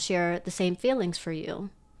 but I don't share the same feelings for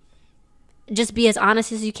you. Just be as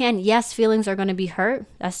honest as you can. Yes, feelings are going to be hurt.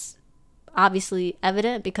 That's obviously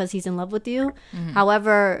evident because he's in love with you.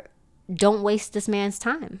 However, don't waste this man's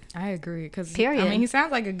time. I agree. Period. I mean, he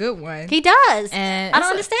sounds like a good one. He does. And I don't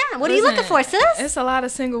understand. What are you looking for, sis? It's a lot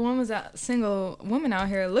of single women out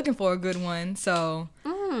here looking for a good one. So,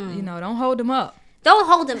 you know, don't hold him up. Don't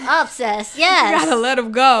hold him up, sis. Yes. You gotta let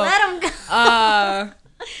him go. Let him go.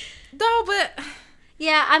 No, but...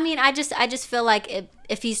 Yeah, I mean, I just feel like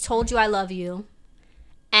if he's told you I love you,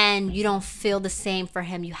 and you don't feel the same for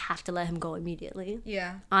him, you have to let him go immediately.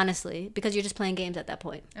 Yeah. Honestly. Because you're just playing games at that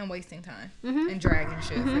point. And wasting time. And dragging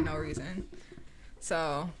shit for no reason.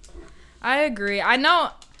 So, I agree. I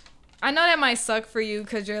know that might suck for you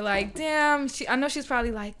because you're like, damn. I know she's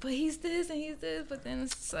probably like, but he's this and he's this. But then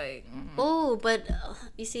it's just like... Oh, but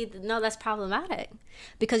you see, no, that's problematic.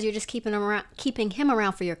 Because you're just keeping him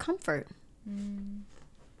around for your comfort.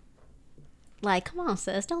 Like, come on,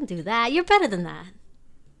 sis. Don't do that. You're better than that.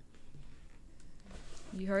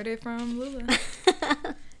 You heard it from Lula.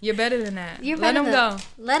 You're better than that. Let him go.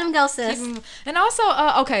 Let him go, sis. And also,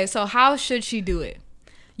 okay, so how should she do it?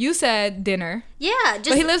 You said dinner. Yeah,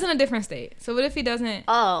 but he lives in a different state. So what if he doesn't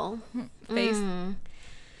face?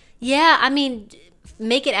 Yeah, I mean,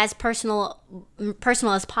 make it as personal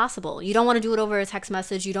as possible. You don't want to do it over a text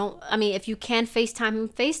message. If you can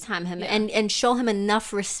FaceTime him Yeah. and show him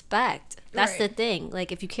enough respect. That's Right. the thing.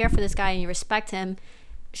 Like, if you care for this guy and you respect him,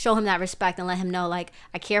 show him that respect and let him know, like,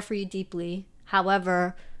 I care for you deeply.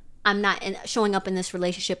 However, I'm not showing up in this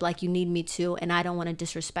relationship like you need me to, and I don't want to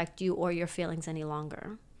disrespect you or your feelings any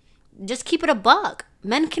longer. Just keep it a buck.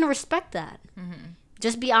 Men can respect that. Mm-hmm.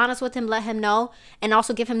 Just be honest with him, let him know, and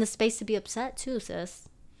also give him the space to be upset too, sis.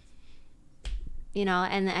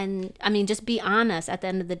 And I mean, just be honest at the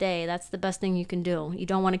end of the day. That's the best thing you can do. You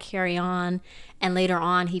don't want to carry on, and later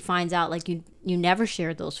on he finds out like you never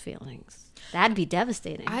shared those feelings. That'd be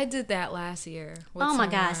devastating. I did that last year. With Oh my someone.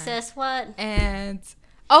 God, sis, what? And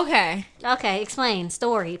okay. Okay, explain.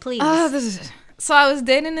 Story, please. So I was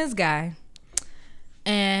dating this guy,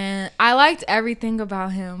 and I liked everything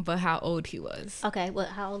about him, but how old he was. Okay,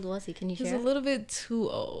 how old was he? Can you He was share? a little bit too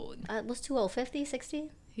old. What's too old? 50,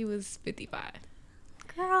 60? He was 55.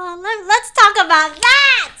 Girl, let's talk about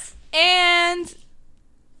that. And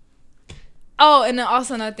and then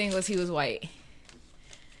also another thing was he was white.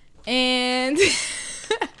 And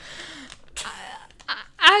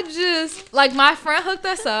I just, like, my friend hooked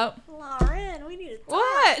us up. Lauren, we need to talk.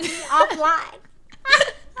 What? Offline.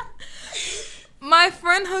 My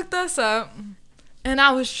friend hooked us up, and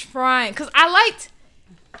I was trying, because I liked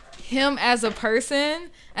him as a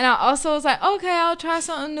person, and I also was like, okay, I'll try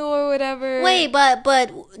something new or whatever. Wait, but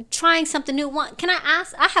trying something new. Can I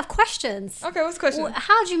ask? I have questions. Okay, what's the question?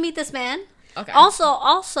 How'd you meet this man? Okay.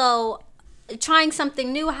 Also, trying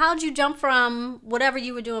something new. How'd you jump from whatever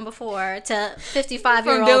you were doing before to 55-year-old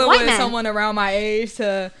From dealing white with man? someone around my age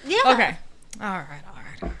to... Yeah. Okay. All right.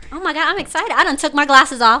 Oh my God, I'm excited. I done took my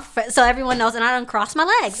glasses off so everyone knows, and I done crossed my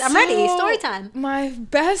legs. I'm ready. Story time. My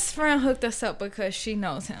best friend hooked us up because she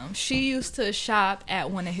knows him. She used to shop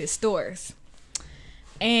at one of his stores.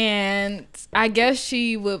 And I guess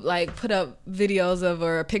she would, like, put up videos of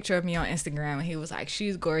her, a picture of me on Instagram, and he was like,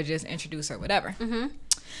 she's gorgeous, introduce her, whatever. Mm-hmm.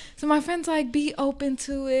 So my friend's like, be open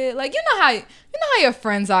to it. Like, you know how your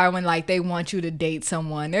friends are when, like, they want you to date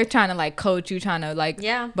someone. They're trying to, like, coach you, trying to, like,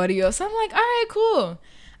 buddy you up. So I'm like, all right, cool.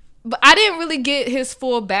 But I didn't really get his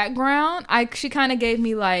full background. She kind of gave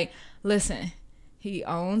me, like, listen, he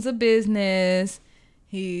owns a business.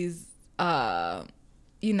 He's,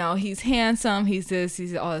 he's handsome. He's this,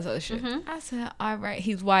 he's all this other shit. Mm-hmm. I said, all right,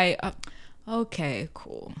 he's white. Okay,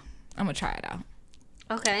 cool. I'm going to try it out.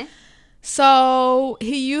 Okay. So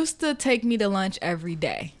he used to take me to lunch every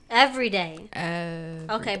day. Every day.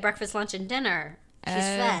 Okay, breakfast, lunch, and dinner. She's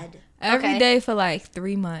fed. Every day for like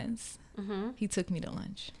 3 months. Mm-hmm. He took me to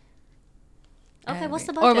lunch. Okay, what's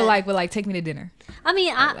the budget? Or would take me to dinner. I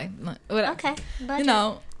mean, okay.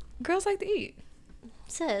 Budget. Girls like to eat.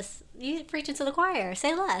 Sis, you preaching to the choir.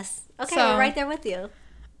 Say less. Okay, So, we're right there with you.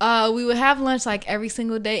 We would have lunch like every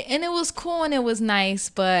single day, and it was cool and it was nice,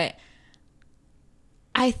 but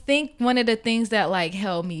I think one of the things that like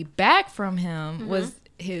held me back from him was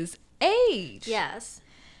his age. Yes.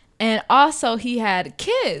 And also he had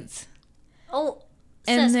kids. Oh,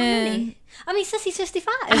 and sis, then, how many? I mean, sis, he's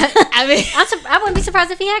 55. I mean, I wouldn't be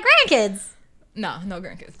surprised if he had grandkids. No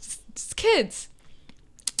grandkids. Just kids.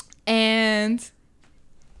 And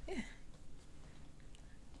yeah.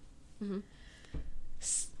 Mm-hmm.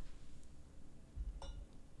 Is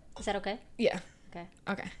that okay? Yeah.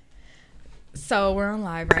 Okay. So we're on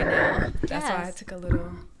live right now. That's why I took a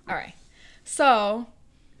little. All right. So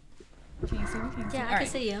can you see me? Yeah, I can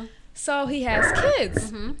see you. So he has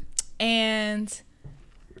kids, and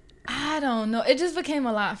I don't know. It just became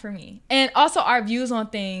a lot for me. And also our views on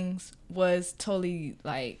things was totally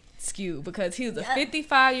like skewed because he was a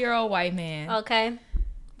 55-year-old white man. Okay.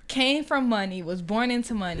 Came from money, was born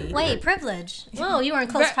into money. Wait, privilege. Whoa, you were in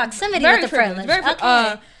close proximity very with the privilege.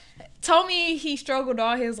 Okay. Told me he struggled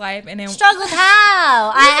all his life and then struggled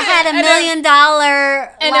how? I had $1 million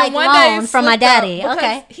like loan from my daddy.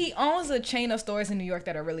 Okay. He owns a chain of stores in New York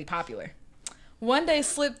that are really popular. One day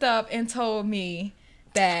slipped up and told me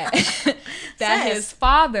that his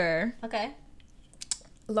father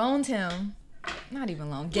loaned him, not even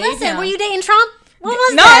loaned, gave him. Were you dating Trump? What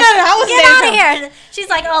was no, this? No, I was Get out of here. She's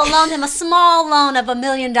like, loaned him a small loan of $1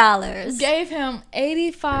 million. Gave him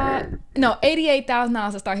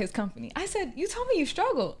 $88,000 to start his company. I said, you told me you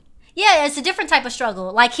struggled. Yeah, it's a different type of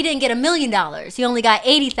struggle. Like, he didn't get $1 million. He only got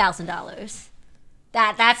 $80,000.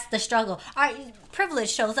 That's the struggle. All right,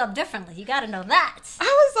 privilege shows up differently. You got to know that. I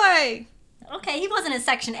was like, Okay, he wasn't in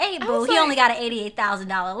Section 8, I boo. was He like- only got an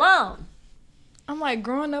 $88,000 loan. I'm like,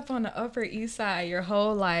 growing up on the Upper East Side your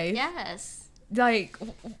whole life. Yes. Like,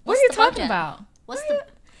 what What's are you the talking budget? about? What's What the... are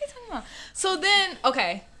you talking about? So then,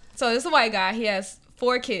 okay. So this is a white guy. He has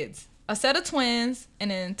 4 kids. A set of twins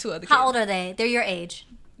and then 2 other kids. How old are they? They're your age.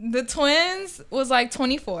 The twins was like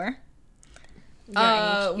 24.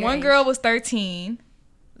 Your One age. girl was 13.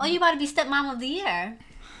 Oh, you about to be stepmom of the year.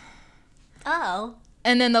 Oh.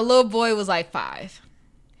 And then the little boy was like 5.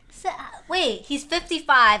 So, wait, he's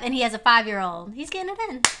 55 and he has a 5-year-old. He's getting it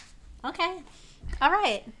in. Okay. All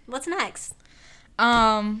right. What's next?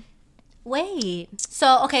 Wait.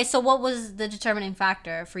 So, okay, so what was the determining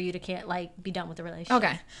factor for you to can't like be done with the relationship?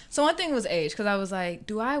 Okay. So one thing was age, because I was like,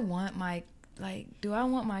 do I want my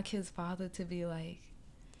kid's father to be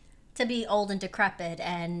To be old and decrepit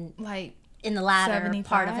and like in the latter 75?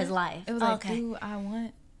 part of his life. It was like, okay. do I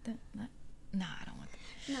want that? Nah, I don't want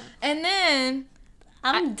that. No. And then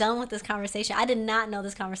I'm done with this conversation. I did not know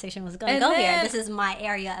this conversation was going to And go here. then- This is my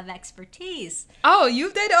area of expertise. oh,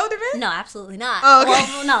 you've dated older men? No, absolutely not. Oh, okay.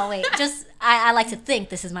 Well, no, wait. Just I like to think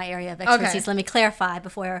this is my area of expertise. Okay. Let me clarify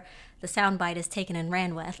before the soundbite is taken and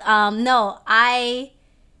ran with. No, I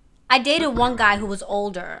dated one guy who was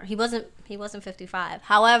older. He wasn't 55.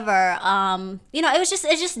 However, it's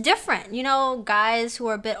just different. You know, guys who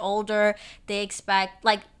are a bit older, they expect,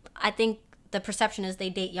 like, I think the perception is they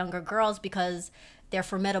date younger girls because they're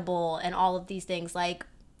formidable and all of these things. Like,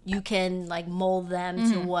 you can like mold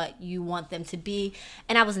them to what you want them to be.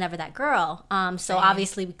 And I was never that girl. So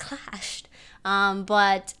obviously we clashed.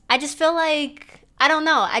 But I just feel like, I don't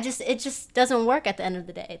know. It just doesn't work at the end of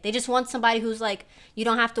the day. They just want somebody who's like, you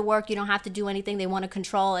don't have to work, you don't have to do anything. They want to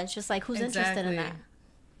control. It's just like, who's interested in that?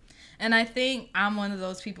 And I think I'm one of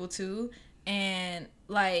those people too. And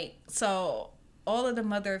like, so all of the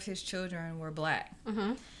mother of his children were black.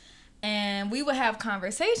 Mm-hmm. And we would have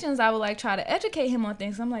conversations. I would like try to educate him on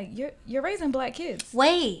things. I'm like, you're raising black kids.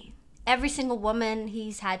 Wait, every single woman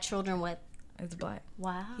he's had children with. It's black.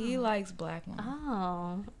 Wow. He likes black women.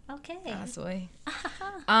 Oh, okay. That's way.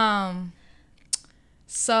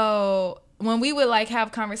 So when we would like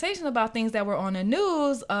have conversations about things that were on the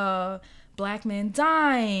news, black men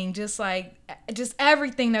dying, just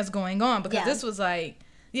everything that's going on, because this was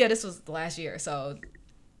this was last year, so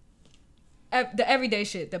the everyday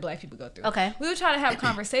shit that black people go through. Okay. We would try to have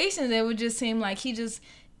conversations. It would just seem like it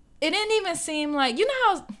didn't even seem like, you know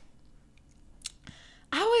how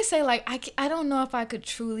I always say, like, I don't know if I could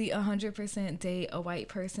truly 100% date a white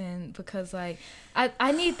person, because like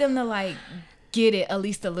I need them to like get it at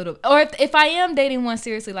least a little, or if I am dating one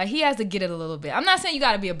seriously, like, he has to get it a little bit. I'm not saying you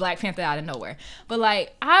got to be a Black Panther out of nowhere, but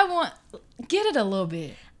like, I want get it a little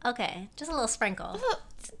bit. Okay, just a little sprinkle.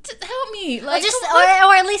 Help me, Or like, just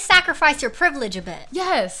or at least sacrifice your privilege a bit.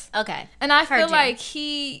 yes. Okay. And I Heard feel you. like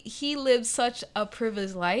he lived such a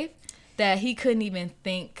privileged life that he couldn't even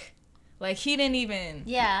think, like, he didn't even.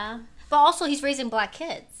 Yeah, but also he's raising black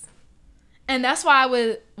kids. And that's why I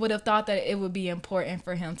would have thought that it would be important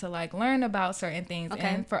for him to like learn about certain things,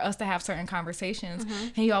 and for us to have certain conversations.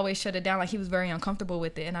 And he always shut it down, like he was very uncomfortable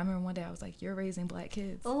with it. And I remember one day I was like, "You're raising black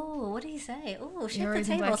kids." Oh, what did he say? Oh, shake You're the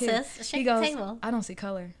raising table, black kids. sis. He Shake goes, the table. "I don't see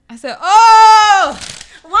color." I said, "Oh,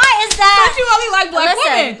 Why is that? don't you only like black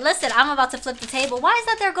women?" Listen, I'm about to flip the table. Why is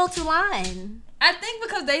that their go-to line? I think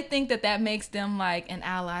because they think that makes them like an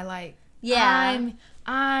ally. Like, Yeah.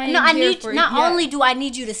 I'm No, I here need for not you. only do I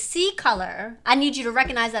need you to see color, I need you to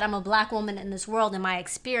recognize that I'm a black woman in this world, and my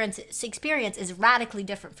experience is radically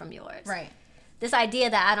different from yours. Right. This idea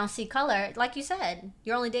that I don't see color, like you said,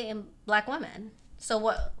 you're only dating black women. So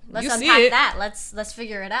what? Let's You see unpack it. that. Let's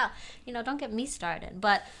figure it out. You know, don't get me started.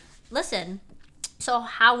 But listen. So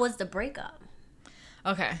how was the breakup?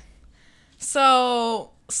 Okay.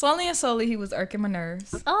 So slowly and slowly, he was irking my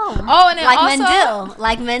nerves. Oh, and then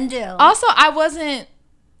like men do. Also, I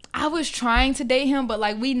was trying to date him, but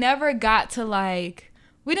like we never got to like,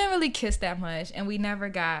 we didn't really kiss that much, and we never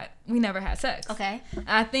had sex. Okay. And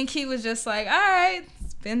I think he was just like, all right,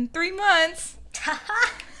 it's been 3 months.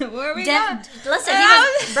 Where are we going? Listen, And he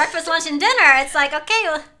I was breakfast, lunch, and dinner. It's like, okay,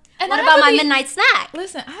 well, And what I about have to my be- midnight snack?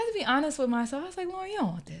 Listen, I have to be honest with myself. I was like, Lauren, you don't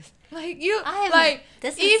want this. Like, you, I haven't- like,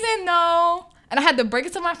 this is- even though, and I had to break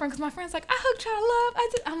it to my friend, because my friend's like, I hooked y'all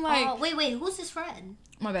up. I'm like, Oh, wait, who's his friend?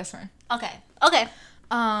 my best friend. Okay.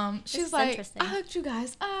 She's is like, interesting. I hooked you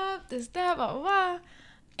guys up, this, that, blah, blah, blah.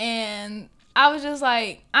 And I was just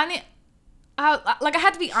like, I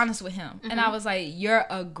had to be honest with him. And I was like, you're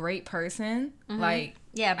a great person. Like,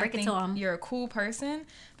 Yeah, break I it think to him. you're a cool person.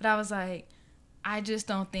 But I was like, I just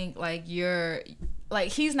don't think, like, you're,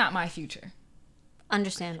 like, he's not my future.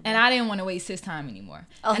 Understandable. And I didn't want to waste his time anymore.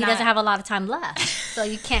 Oh, he And doesn't have a lot of time left, so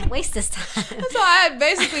you can't waste this time. So I had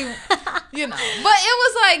basically, But it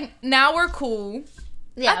was like, now we're cool.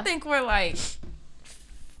 Yeah. I think we're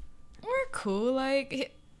cool.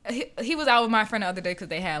 Like, he was out with my friend the other day because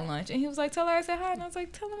they had lunch. And he was like, tell her I said hi. And I was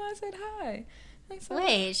like, tell him I said hi. And so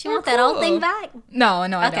Wait, she we're want that old cool. thing back? No,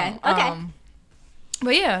 I Okay, don't. okay.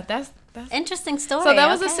 But yeah, that's Interesting story. so that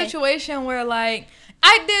was a okay. situation where, like,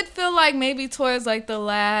 I did feel like maybe towards, like, the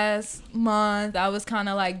last month, I was kind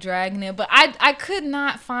of, like, dragging it. But I could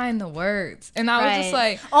not find the words. And I was just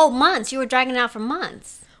like... Oh, months. You were dragging it out for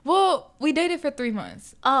months. Well, we dated for 3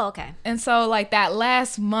 months. Oh, okay. And so, like, that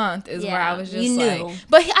last month is where I was just you like... knew.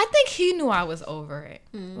 But I think he knew I was over it.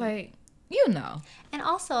 Like, you know. And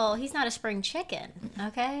also, he's not a spring chicken,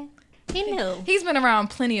 okay? He knew. He's been around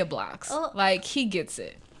plenty of blocks. Oh. Like, he gets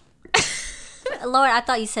it. Lord, I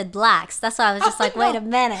thought you said blacks. That's why I was just like, No. wait a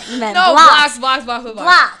minute. You meant No, blocks. blocks.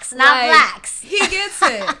 Blocks, not blacks. He gets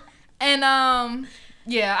it. And,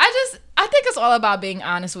 yeah, I think it's all about being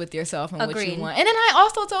honest with yourself and what Agreed. you want. And then I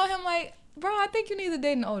also told him, like, bro, I think you need to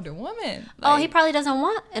date an older woman. Oh, Like, he probably doesn't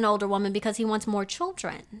want an older woman because he wants more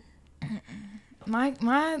children.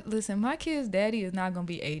 Listen, my kid's daddy is not going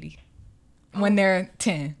to be 80 when they're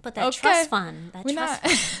 10. But that trust fund. That We're trust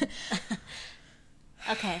not. fund.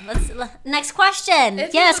 Okay, next question.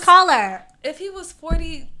 If he Yes, was- caller. If he was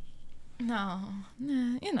 40, no,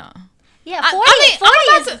 nah, you know. Yeah, 40. I mean, 40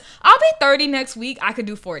 I'm is... about to- I'll be 30 next week. I could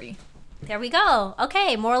do 40. There we go.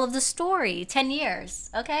 Okay, moral of the story, 10 years.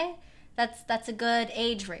 Okay? That's a good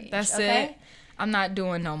age range. That's okay? it. I'm not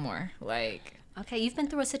doing no more. Like, Okay, you've been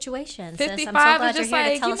through a situation. Sis. I'm so 55 glad is you're just here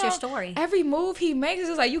like, to tell you us know, your story. every move he makes is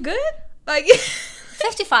just like, you good? Like,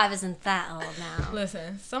 55 isn't that old now.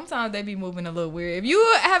 listen, sometimes they be moving a little weird. If you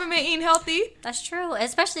haven't been eating healthy, That's true,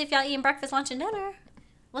 especially if y'all eating breakfast, lunch, and dinner.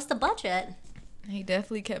 What's the budget? he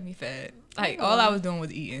definitely kept me fed. Like, all I was doing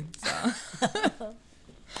was eating. So,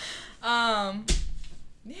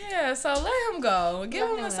 yeah. So let him go. Give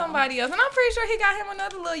him him to go. somebody else, and I'm pretty sure he got him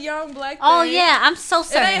another little young black. Oh, thing. yeah, I'm so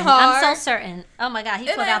certain. ain't I'm hard. so certain. Oh, my God, he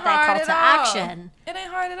It put ain't out that hard call to at all. action. It ain't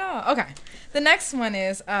hard at all. Okay. The next one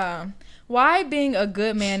is why being a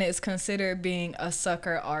good man is considered being a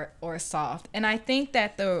sucker or soft. And I think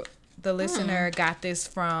that the listener got this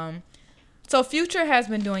from... So Future has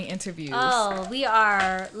been doing interviews. Oh, we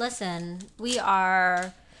are...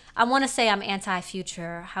 I want to say I'm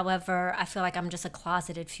anti-Future. However, I feel like I'm just a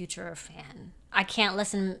closeted Future fan. I can't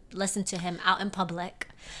listen to him out in public.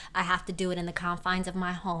 I have to do it in the confines of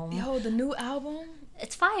my home. Yo, the new album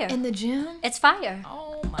It's fire. in the gym. It's fire.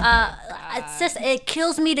 Oh my God. It's just, it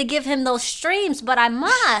kills me to give him those streams, but I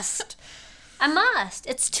must. I must.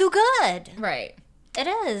 It's too good. Right. It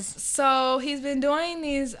is. So he's been doing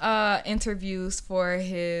these interviews for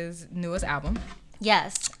his newest album.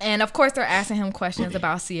 Yes. And of course, they're asking him questions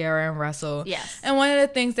about Sierra and Russell. Yes. And one of the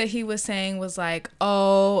things that he was saying was like,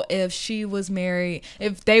 oh, if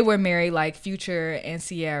they were married, like Future and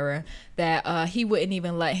Sierra, that he wouldn't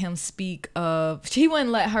even let he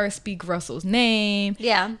wouldn't let her speak Russell's name.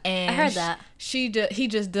 Yeah. And I heard that. He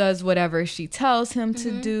just does whatever she tells him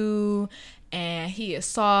to do. And he is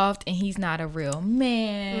soft and he's not a real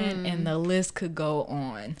man. And the list could go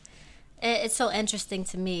on. It's so interesting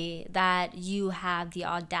to me that you have the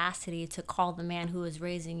audacity to call the man who is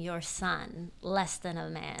raising your son less than a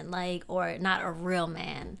man, or not a real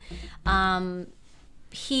man.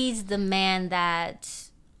 He's the man that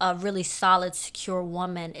a really solid, secure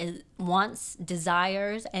woman wants,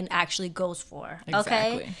 desires, and actually goes for. Okay?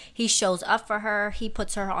 Exactly. He shows up for her. He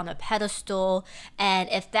puts her on a pedestal. And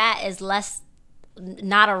if that is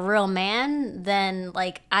not a real man, then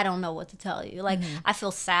I don't know what to tell you. I feel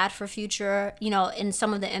sad for Future. In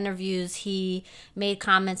some of the interviews he made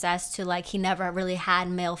comments as to he never really had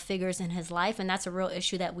male figures in his life, and that's a real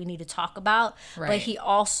issue that we need to talk about. Right. But he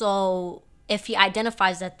also, if he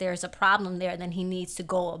identifies that there's a problem there, then he needs to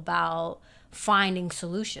go about finding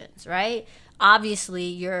solutions, right? Obviously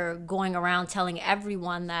you're going around telling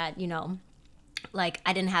everyone that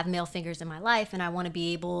I didn't have male figures in my life and I want to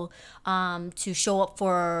be able to show up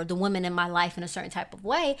for the women in my life in a certain type of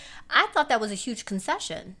way. I thought that was a huge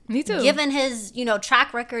concession. Me too. Given his,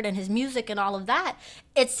 track record and his music and all of that,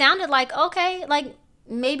 it sounded like, okay,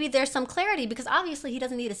 maybe there's some clarity, because obviously he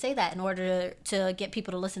doesn't need to say that in order to get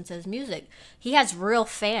people to listen to his music. He has real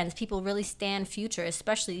fans. People really stand Future,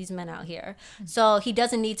 especially these men out here. So he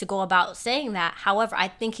doesn't need to go about saying that. However, I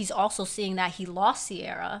think he's also seeing that he lost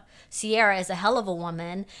Sierra. Sierra is a hell of a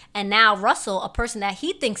woman. And now Russell, a person that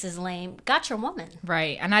he thinks is lame, got your woman.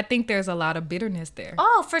 Right. And I think there's a lot of bitterness there.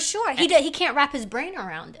 Oh, for sure. He can't wrap his brain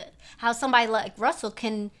around it. how somebody like Russell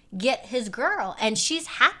can get his girl, and she's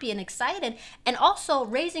happy and excited, and also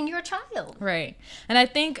raising your child. Right. And I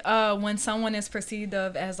think when someone is perceived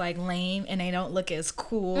of as like lame and they don't look as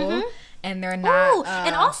cool and they're not. Ooh,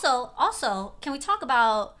 and also, can we talk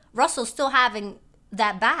about Russell still having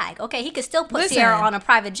that bag? Okay, he could still put Ciara on a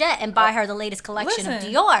private jet and buy her the latest collection of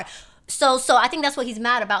Dior. So I think that's what he's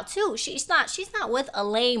mad about too. She's not with a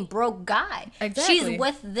lame broke guy. Exactly. She's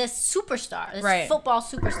with this superstar, this football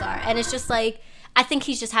superstar, and it's just like, I think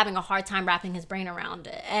he's just having a hard time wrapping his brain around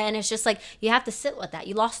it. And it's just like, you have to sit with that.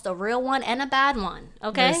 You lost a real one and a bad one.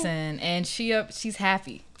 Okay. Listen, and she's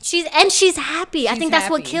happy. She's happy. I think that's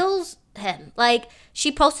what kills him. Like,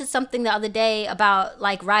 she posted something the other day about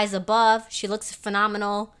like Rise Above. She looks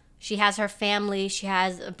phenomenal. She has her family. She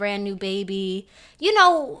has a brand new baby. You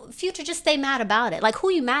know, Future, just stay mad about it. Like,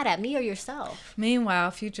 who you mad at, me or yourself?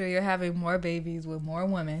 Meanwhile, Future, you're having more babies with more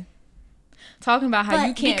women. Talking about how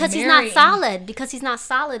you can't because marry. Because he's not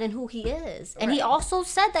solid in who he is. And he also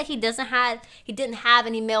said that he didn't have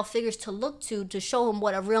any male figures to look to show him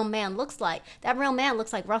what a real man looks like. That real man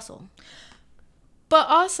looks like Russell. But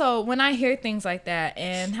also, when I hear things like that,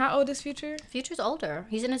 and how old is Future? Future's older.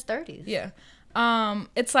 He's in his 30s. Yeah.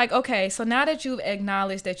 It's like, okay, so now that you've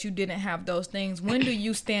acknowledged that you didn't have those things, when do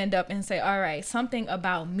you stand up and say, all right, something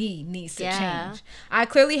about me needs to change? I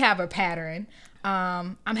clearly have a pattern.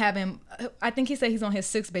 I think he said he's on his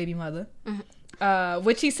 6th baby mother,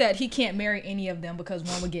 which he said he can't marry any of them because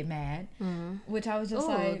one would get mad, which I was just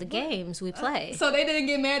like, the games we play. So they didn't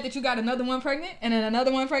get mad that you got another one pregnant and then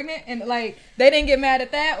another one pregnant, and like they didn't get mad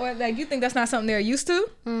at that, or like you think that's not something they're used to?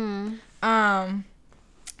 And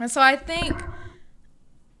so I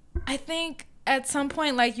think at some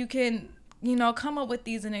point, like, you can, come up with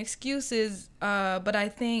these and excuses, but I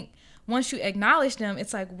think once you acknowledge them,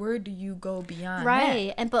 it's like, where do you go beyond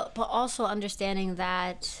that? And but also understanding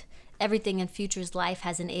that everything in Future's life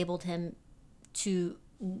has enabled him to,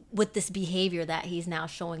 with this behavior that he's now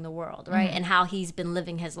showing the world, right? And how he's been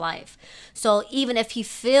living his life. So even if he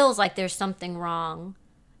feels like there's something wrong,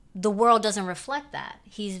 the world doesn't reflect that.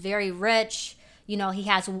 He's very rich. He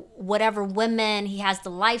has whatever women, he has the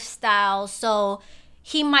lifestyle. So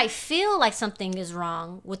he might feel like something is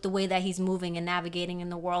wrong with the way that he's moving and navigating in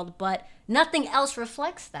the world, but nothing else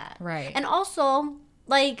reflects that. Right. And also,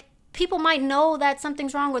 like, people might know that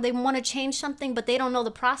something's wrong or they want to change something, but they don't know the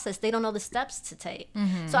process. They don't know the steps to take.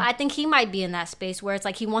 So I think he might be in that space where it's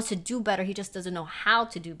like he wants to do better. He just doesn't know how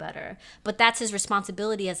to do better. But that's his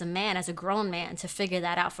responsibility as a man, as a grown man, to figure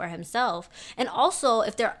that out for himself. And also,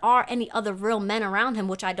 if there are any other real men around him,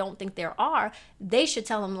 which I don't think there are, they should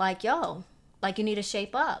tell him, like, yo, like, you need to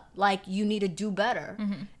shape up. Like, you need to do better.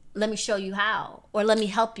 Let me show you how, or let me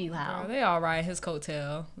help you how. Girl, they all ride his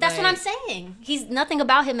coattail. That's what I'm saying. Nothing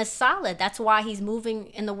about him is solid. That's why he's moving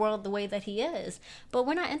in the world the way that he is. But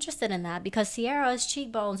we're not interested in that because Ciara's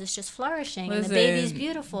cheekbones is just flourishing, and the baby's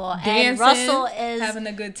beautiful, dancing, and Russell is having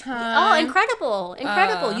a good time. Oh,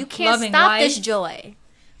 incredible! You can't stop this joy.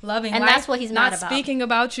 Loving and life, that's what he's mad about. Not speaking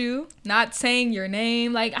about you, not saying your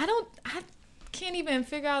name. Like, I can't even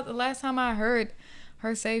figure out the last time I heard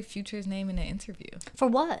her say Future's name in an interview. For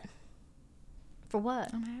what?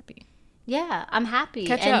 I'm happy. Yeah, I'm happy.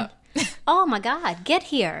 Catch up. Oh my God, get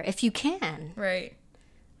here if you can. Right.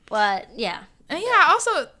 But yeah. And yeah,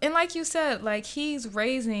 also, and like you said, like, he's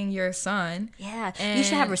raising your son. Yeah, you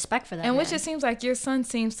should have respect for that. And which it seems like your son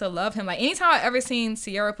seems to love him. Like, anytime I've ever seen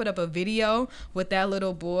Ciara put up a video with that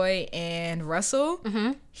little boy and Russell,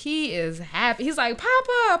 he is happy. He's like,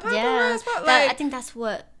 Papa, Russ, Papa. Like, I think that's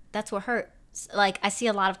what hurts. Like, I see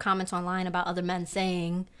a lot of comments online about other men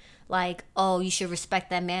saying, like, oh, you should respect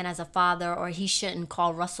that man as a father, or he shouldn't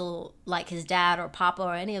call Russell like his dad or Papa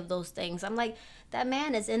or any of those things. I'm like, that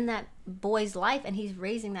man is in that boy's life and he's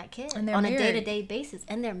raising that kid on a day-to-day basis,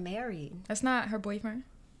 and they're married. That's not her boyfriend.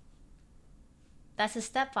 That's his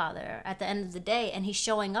stepfather at the end of the day, and he's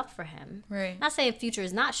showing up for him. Right. Not saying Future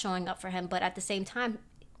is not showing up for him, but at the same time,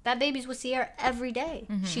 that baby's with Ciara every day.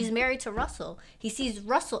 She's married to Russell. He sees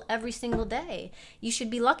Russell every single day. You should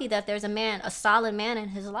be lucky that there's a solid man in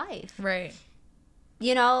his life. Right.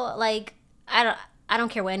 Like, I don't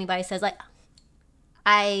care what anybody says. Like,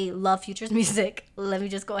 I love Future's music. Let me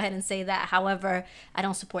just go ahead and say that. However, I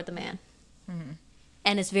don't support the man.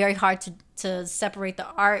 And it's very hard to separate the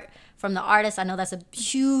art from the artist. I know that's a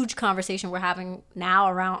huge conversation we're having now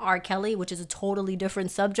around R. Kelly, which is a totally different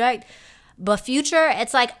subject. But Future,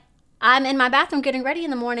 it's like, I'm in my bathroom getting ready in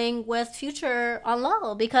the morning with Future on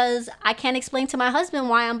low because I can't explain to my husband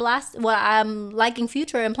why I'm liking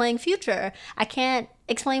Future and playing Future. I can't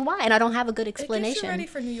explain why, and I don't have a good explanation. It gets you ready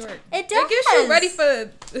for New York. It does. It gets you ready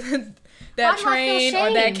for that Why do I feel train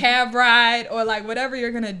or that shame? cab ride or like whatever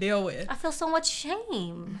you're gonna deal with. I feel so much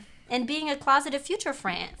shame. And being a closeted Future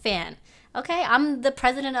fan. Okay, I'm the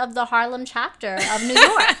president of the Harlem chapter of New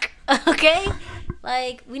York. Okay,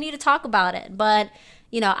 like we need to talk about it. But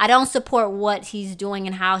I don't support what he's doing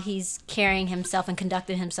and how he's carrying himself and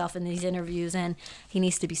conducting himself in these interviews, and he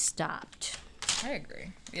needs to be stopped. I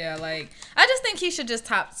agree. Yeah, like I just think he should just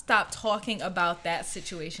stop talking about that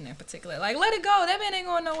situation in particular. Like, let it go. That man ain't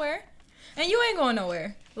going nowhere, and you ain't going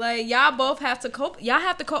nowhere. Like, y'all both have to cope. Y'all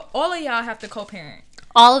have to all of y'all have to co-parent.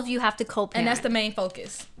 All of you have to co-parent, And that's the main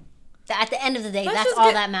focus. At the end of the day, Let's that's just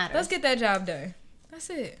all that matters. Let's get that job done. That's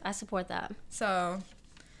it. I support that. So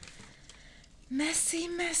messy.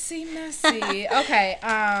 Okay.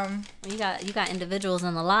 You got individuals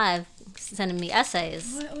on the live sending me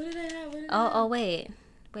essays. What did I have? Oh wait,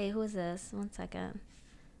 who is this? 1 second.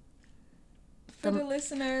 For the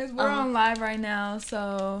listeners, we're on live right now,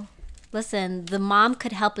 so. Listen, the mom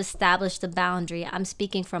could help establish the boundary. I'm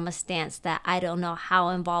speaking from a stance that I don't know how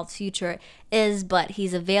involved Future is, but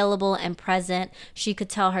he's available and present. She could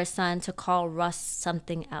tell her son to call Russ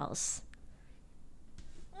something else.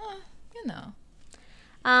 I don't know.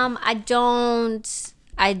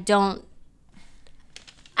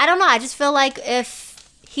 I just feel like if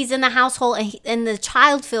he's in the household and the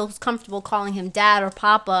child feels comfortable calling him dad or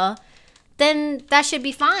papa, then that should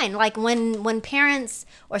be fine. Like when parents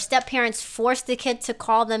or step-parents force the kid to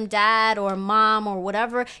call them dad or mom or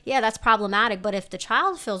whatever, yeah, that's problematic. But if the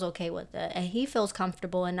child feels okay with it and he feels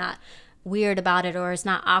comfortable and not weird about it or it's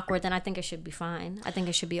not awkward, then I think it should be fine. I think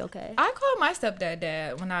it should be okay. I called my stepdad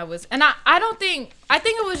dad when I was, and I think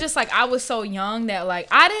it was just like I was so young that like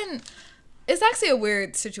it's actually a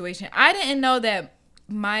weird situation. I didn't know that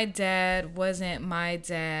my dad wasn't my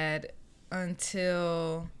dad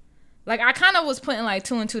until like I kind of was putting like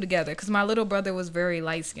 2 and 2 together because my little brother was very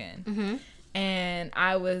light skinned and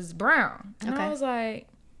I was brown, and I was like,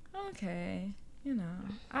 okay,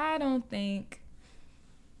 I don't think.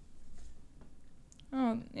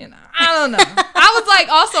 I don't know. I was like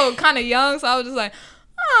also kind of young, so I was just like,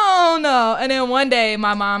 I don't know. And then one day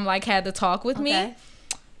my mom like had to talk with me.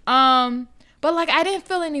 But like I didn't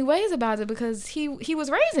feel any ways about it because he was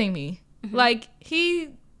raising me. Like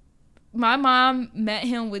my mom met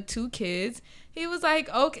him with 2 kids. He was like,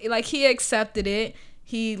 okay, like he accepted it.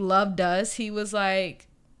 He loved us. He was so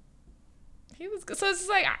it's just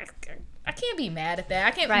like I can't be mad at that.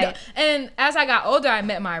 I can't. Right. And as I got older, I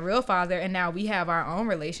met my real father, and now we have our own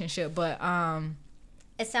relationship. But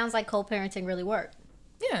it sounds like co-parenting really worked.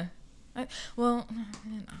 Yeah. That's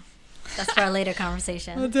for a later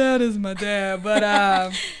conversation. My dad is my dad, but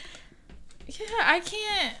yeah, I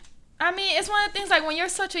can't. I mean, it's one of the things like when you're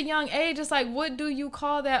such a young age, it's like, what do you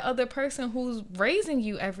call that other person who's raising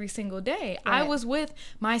you every single day? Right. I was with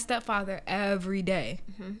my stepfather every day.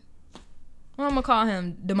 What I'm gonna call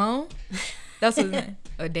him? Damone? That's his name.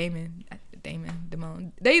 Or Damon,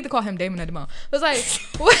 Damone. They either call him Damon or Damone. It's like,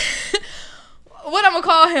 what I'm gonna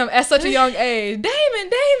call him at such a young age? Damon.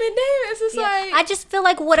 It's just like I just feel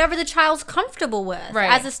like whatever the child's comfortable with.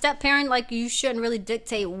 Right. As a step parent, like you shouldn't really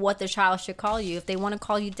dictate what the child should call you. If they want to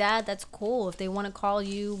call you dad, that's cool. If they want to call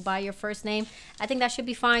you by your first name, I think that should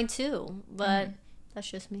be fine too. But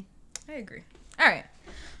that's just me. I agree. All right.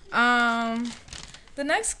 I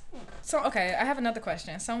have another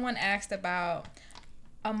question. Someone asked about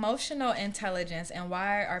emotional intelligence and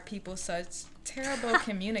why are people such terrible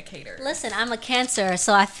communicators? Listen, I'm a Cancer,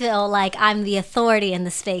 so I feel like I'm the authority in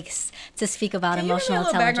the space to speak about emotional intelligence. Can you give me a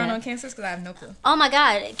little background on intelligence. Cancers? Because I have no clue. Oh my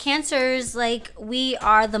God, Cancers, like we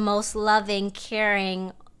are the most loving,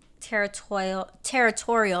 caring,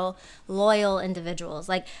 territorial, loyal individuals.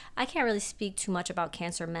 Like I can't really speak too much about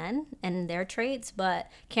Cancer men and their traits, but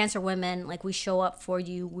Cancer women, like we show up for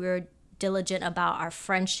you. We're diligent about our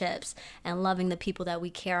friendships and loving the people that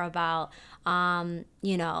we care about.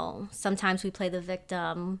 Sometimes we play the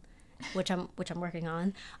victim, which I'm working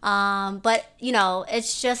on. But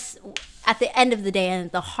it's just at the end of the day,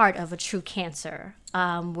 and the heart of a true Cancer,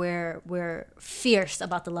 we're fierce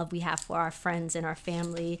about the love we have for our friends and our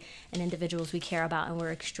family and individuals we care about, and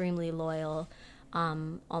we're extremely loyal,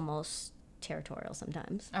 almost territorial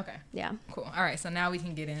sometimes. Okay. Yeah. Cool. All right. So now we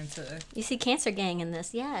can get into. You see Cancer gang in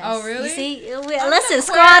this, yes. Oh really? You see, I'm listen,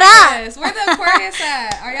 squad up. Where's the Aquarius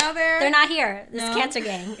at? Are y'all there? They're not here. It's No? Cancer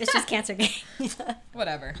gang. It's just Cancer gang.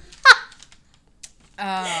 Whatever.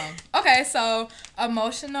 Okay. So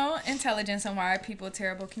emotional intelligence and why are people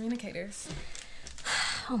terrible communicators?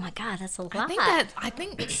 Oh my God, that's a lot. I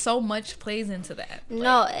think so much plays into that.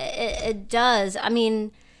 No, it does. I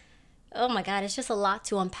mean, Oh my God, it's just a lot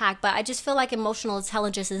to unpack. But I just feel like emotional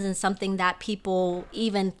intelligence isn't something that people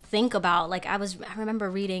even think about. Like I remember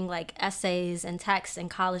reading like essays and texts in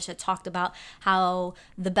college that talked about how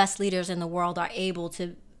the best leaders in the world are able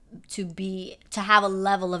to have a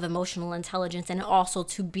level of emotional intelligence, and also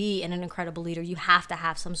to be an incredible leader you have to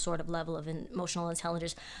have some sort of level of emotional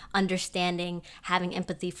intelligence, understanding, having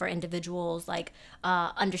empathy for individuals, like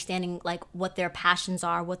understanding like what their passions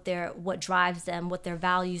are, what drives them, what their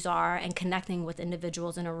values are, and connecting with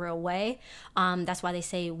individuals in a real way. That's why they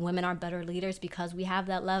say women are better leaders, because we have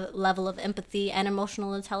that level of empathy and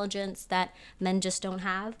emotional intelligence that men just don't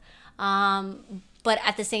have. But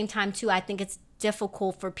at the same time too, I think it's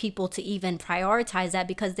difficult for people to even prioritize that,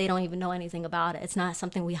 because they don't even know anything about it. It's not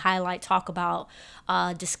something we highlight, talk about,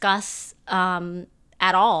 discuss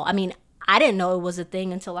at all. I mean, I didn't know it was a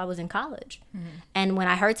thing until I was in college. Mm-hmm. And when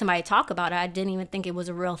I heard somebody talk about it, I didn't even think it was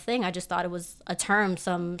a real thing. I just thought it was a term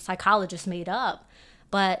some psychologist made up.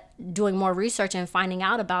 But doing more research and finding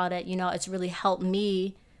out about it, it's really helped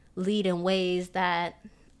me lead in ways that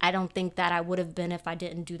I don't think that I would have been if I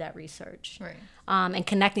didn't do that research. Right. And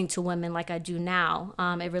connecting to women like I do now,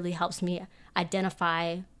 it really helps me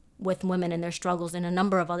identify with women and their struggles and a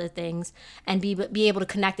number of other things, and be able to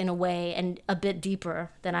connect in a way and a bit deeper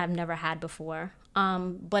than I've never had before.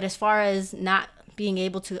 But as far as not being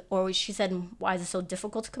able to, or she said, why is it so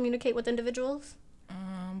difficult to communicate with individuals?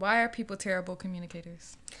 Why are people terrible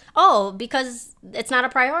communicators? Oh, because it's not a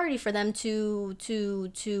priority for them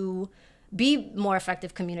to be more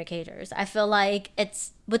effective communicators. I feel like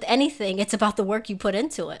it's, with anything, it's about the work you put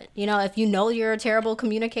into it. If you know you're a terrible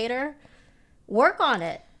communicator, work on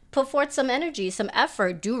it. Put forth some energy, some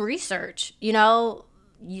effort, do research.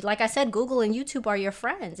 Like I said, Google and YouTube are your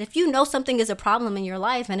friends. If you know something is a problem in your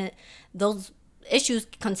life and those issues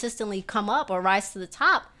consistently come up or rise to the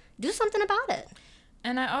top, do something about it.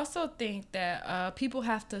 And I also think that people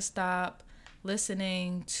have to stop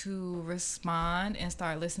listening to respond and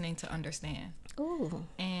start listening to understand. Ooh.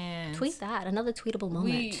 And tweet that. Another tweetable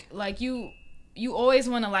moment. You always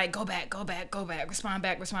want to go back, respond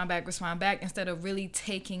back, instead of really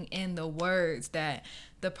taking in the words that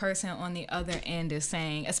the person on the other end is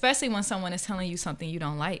saying, especially when someone is telling you something you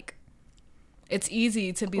don't like. It's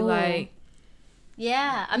easy to be Ooh. like,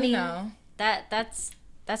 yeah, I mean,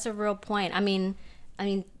 that's a real point. I mean,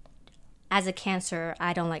 as a Cancer,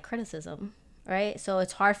 I don't like criticism. Right? So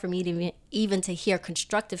it's hard for me to even to hear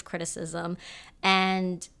constructive criticism.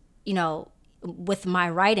 And, with my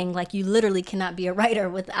writing, you literally cannot be a writer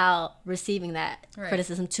without receiving that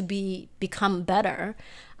criticism to become better.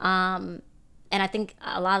 And I think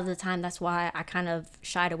a lot of the time that's why I kind of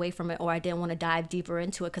shied away from it, or I didn't want to dive deeper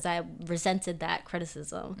into it, because I resented that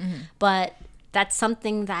criticism. Mm-hmm. But that's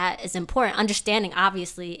something that is important. Understanding,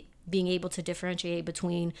 obviously, being able to differentiate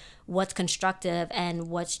between what's constructive and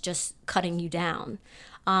what's just cutting you down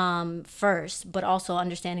first, but also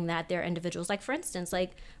understanding that there are individuals, like for instance,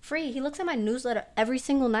 Free, he looks at my newsletter every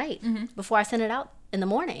single night before I send it out in the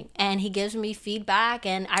morning, and he gives me feedback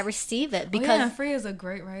and I receive it because Free is a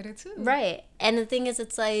great writer too. Right. And the thing is,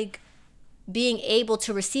 it's being able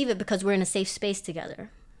to receive it because we're in a safe space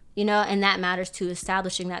together. And that matters too,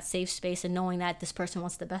 establishing that safe space and knowing that this person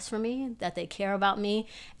wants the best for me, that they care about me,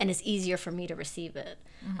 and it's easier for me to receive it.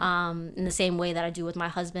 Mm-hmm. In the same way that I do with my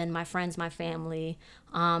husband, my friends, my family,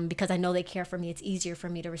 because I know they care for me, it's easier for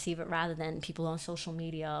me to receive it rather than people on social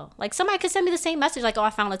media. Somebody could send me the same message,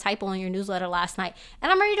 I found a typo in your newsletter last night,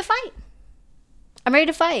 and I'm ready to fight.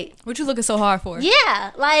 What you looking so hard for?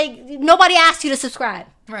 Yeah, nobody asked you to subscribe.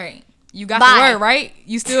 Right. You got the word, right?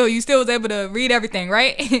 You still was able to read everything,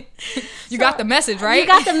 right? You got the message, right? You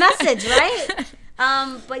got the message, right?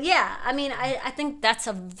 But yeah, I think that's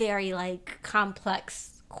a very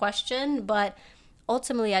complex question, but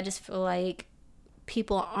ultimately I just feel like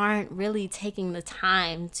people aren't really taking the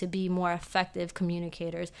time to be more effective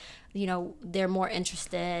communicators. They're more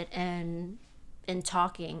interested in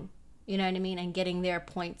talking. You know what I mean? And getting their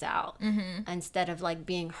points out instead of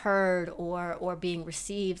being heard or being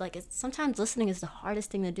received. Sometimes listening is the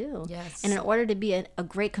hardest thing to do. Yes. And in order to be a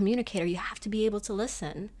great communicator, you have to be able to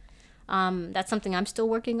listen. That's something I'm still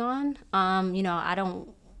working on. I don't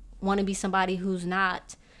want to be somebody who's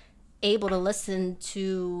not able to listen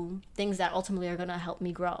to things that ultimately are going to help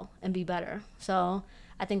me grow and be better. So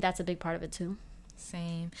I think that's a big part of it too.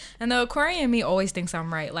 Same. And the Aquarian in me always thinks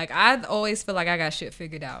I'm right. I always feel like I got shit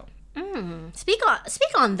figured out. Speak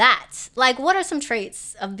on that. What are some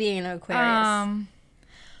traits of being an Aquarius?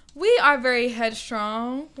 We are very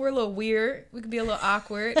headstrong. We're a little weird. We can be a little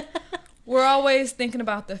awkward. We're always thinking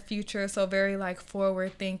about the future, so very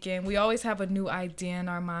forward thinking. We always have a new idea in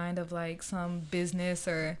our mind of some business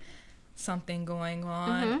or something going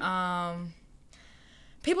on.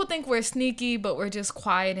 People think we're sneaky, but we're just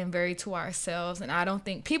quiet and very to ourselves. And I don't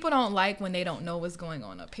think people don't like when they don't know what's going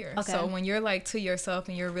on up here. Okay. So when you're like to yourself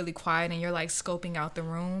and you're really quiet and you're like scoping out the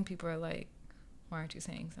room, people are like, why aren't you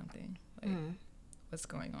saying something? Like, what's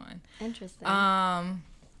going on? Interesting.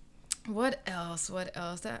 What else? I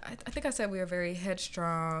think I said we are very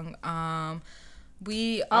headstrong.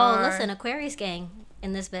 We are... listen, Aquarius gang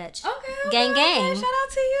in this bitch. Okay. Gang. Shout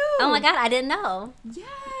out to you. Oh my God, I didn't know.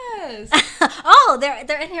 Yes. Oh,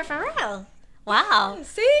 they're in here for real. Wow.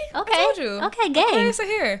 See? Okay. I told you. Okay, gang. Aquarius are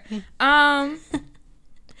here. But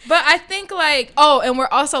I think like, and we're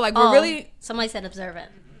also like, we're really... Somebody said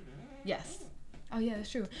observant. Yes. Oh yeah,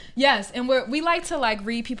 that's true. Yes, and we like to like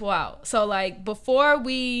read people out. So like before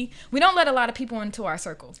we don't let a lot of people into our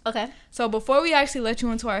circle. Okay. So before we actually let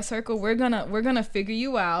you into our circle, we're gonna figure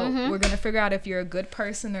you out. We're gonna figure out if you're a good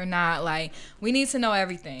person or not. Like we need to know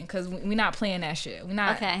everything because we're not playing that shit. We're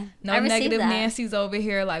not. Okay. No negative Nancy's over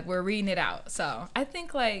here. Like we're reading it out. So I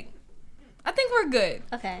think we're good.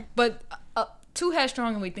 Okay. But too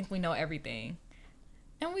headstrong and we think we know everything,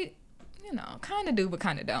 and we, kind of do but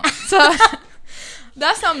kind of don't. So.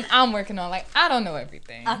 That's something I'm working on. Like, I don't know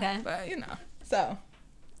everything. Okay. But, so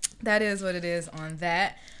that is what it is on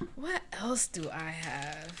that. What else do I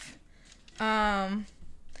have?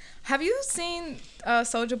 Have you seen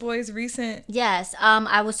Soulja Boy's recent? Yes.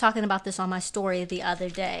 I was talking about this on my story the other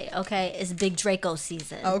day. Okay. It's Big Draco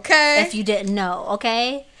season. Okay. If you didn't know.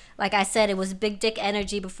 Okay. Like I said, it was big dick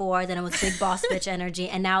energy before, then it was big boss bitch energy,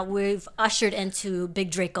 and now we've ushered into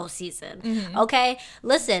Big Draco season. Okay?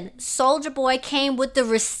 Listen, Soulja Boy came with the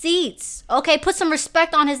receipts. Okay? Put some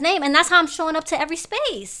respect on his name, and that's how I'm showing up to every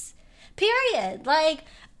space. Period. Like,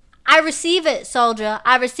 I receive it, Soulja.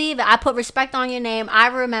 I receive it. I put respect on your name. I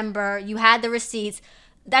remember you had the receipts.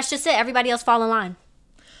 That's just it. Everybody else fall in line.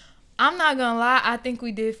 I'm not gonna lie, I think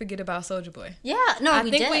we did forget about Soulja Boy. Yeah, no, we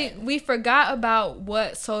did. I think we forgot about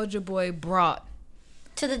what Soulja Boy brought.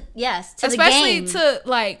 To the Especially game. to,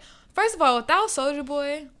 like, first of all, without Soulja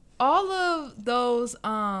Boy, all of those,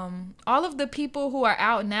 all of the people who are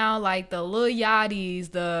out now, like the Lil Yachty's,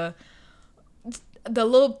 the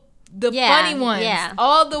funny ones,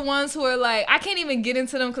 all the ones who are like, I can't even get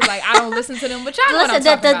into them because like I don't listen to them, but y'all know what I'm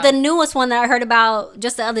talking about. The newest one that I heard about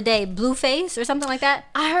just the other day, Blueface or something like that.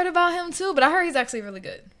 I heard about him too, but I heard he's actually really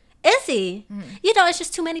good. Is he? It's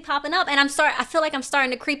just too many popping up, and I feel like I'm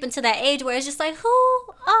starting to creep into that age where it's just like, who?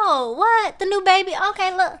 Oh, what? The new baby?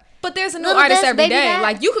 Okay, look. But there's a new artist every day. That.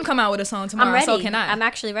 Like you can come out with a song tomorrow, I'm ready. So can I. I'm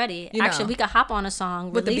actually ready. Actually, we could hop on a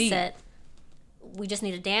song, with release the beat. it. We just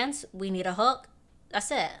need a dance. We need a hook.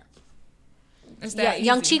 That's it.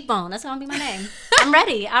 Young Cheekbone. That's gonna be my name. I'm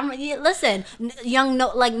ready. Listen, young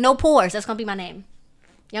no pores. That's gonna be my name.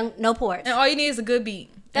 Young no pores. And all you need is a good beat.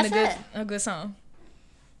 That's a good song.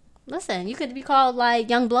 Listen, you could be called like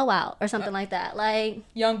Young Blowout or something like that. Like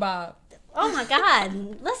Young Bob. Oh my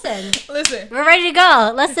God. Listen. We're ready to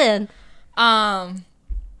go. Listen.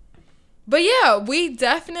 But yeah, we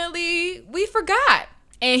forgot,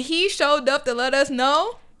 and he showed up to let us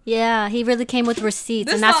know. Yeah, he really came with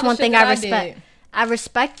receipts, and that's one thing I respect. I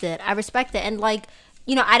respect it, and like,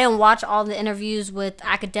 I didn't watch all the interviews with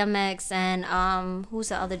academics and who's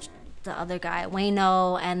the other guy,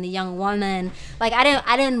 Wayno, and the young woman. Like,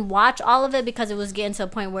 I didn't watch all of it because it was getting to a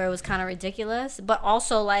point where it was kind of ridiculous. But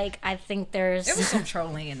also, like, I think there was some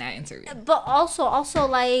trolling in that interview. But also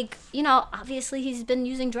like, obviously he's been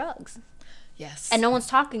using drugs. Yes. And no one's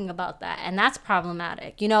talking about that. And that's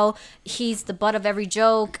problematic. He's the butt of every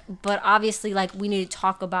joke. But obviously, like, we need to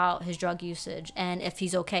talk about his drug usage and if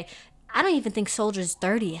he's okay. I don't even think Soulja's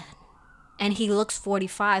 30 yet. And he looks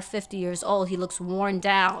 45, 50 years old. He looks worn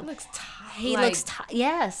down. He looks tired.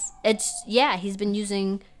 Yes. He's been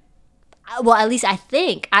using, well, at least I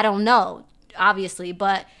think. I don't know, obviously.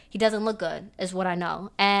 But he doesn't look good, is what I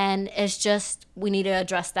know. And it's just, we need to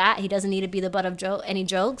address that. He doesn't need to be the butt of any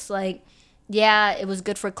jokes. Like, yeah, it was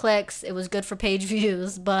good for clicks. It was good for page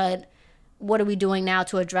views. But what are we doing now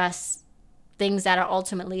to address things that are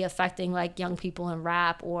ultimately affecting, like, young people in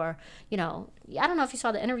rap? Or, I don't know if you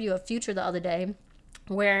saw the interview of Future the other day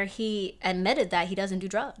where he admitted that he doesn't do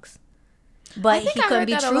drugs. But he couldn't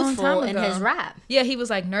be truthful in his rap. Yeah, he was,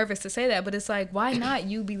 like, nervous to say that. But it's like, why not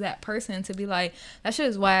you be that person to be like, that shit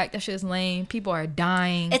is whack, that shit is lame, people are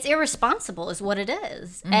dying. It's irresponsible is what it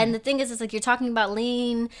is. And the thing is, it's like you're talking about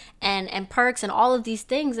lean and perks and all of these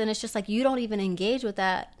things. And it's just like you don't even engage with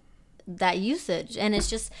that usage. And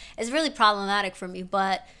it's really problematic for me.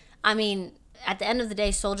 But, I mean, at the end of the day,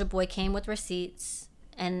 Soulja Boy came with receipts.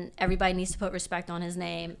 And everybody needs to put respect on his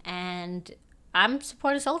name. And I'm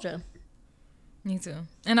supporting Soulja. Me too.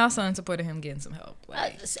 And also in support of him getting some help.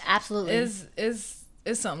 Like, absolutely.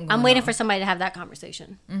 It's something going I'm waiting on. for somebody to have that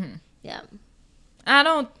conversation. Mm-hmm. Yeah.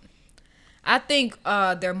 I think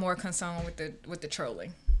they're more concerned with the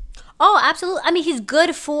trolling. Oh, absolutely. I mean, he's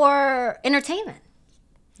good for entertainment.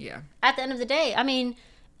 Yeah. At the end of the day, I mean,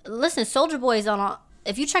 listen, Soulja Boy is on all,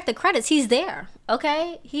 if you check the credits, he's there.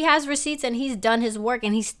 Okay? He has receipts and he's done his work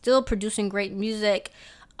and he's still producing great music,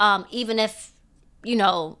 even if, you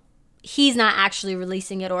know, he's not actually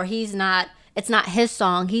releasing it or it's not his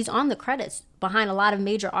song. He's on the credits behind a lot of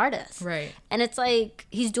major artists. Right. And it's like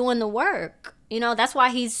he's doing the work. You know, that's why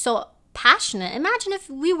he's so passionate. Imagine if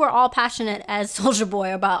we were all passionate as Soulja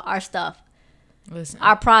Boy about our stuff. Listen.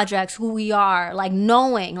 Our projects, who we are, like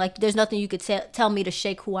knowing, like there's nothing you could tell me to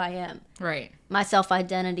shake who I am. Right. My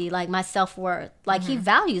self-identity, like my self-worth. Like he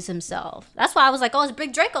values himself. That's why I was like, oh, it's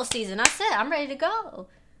Big Draco season. I said, I'm ready to go.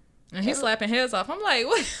 And he's slapping heads off. I'm like,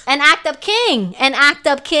 what? An act up king.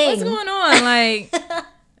 What's going on? Like,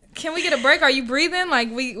 can we get a break? Are you breathing? Like,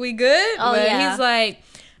 we good? Oh, but yeah. he's like,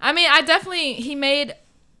 I mean, he made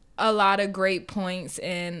a lot of great points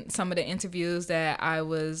in some of the interviews that I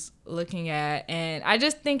was looking at. And I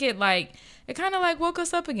just think it kind of like woke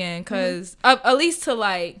us up again. Because at least to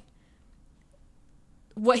like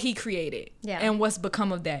what he created. Yeah. And what's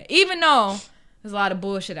become of that. Even though there's a lot of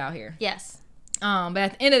bullshit out here. Yes. But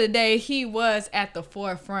at the end of the day, he was at the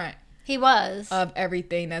forefront. He was. Of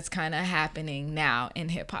everything that's kind of happening now in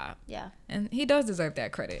hip hop. Yeah. And he does deserve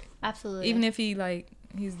that credit. Absolutely. Even if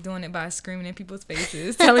he's doing it by screaming in people's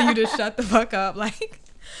faces, telling you to shut the fuck up. Like,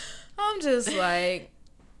 I'm just like,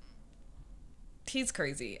 he's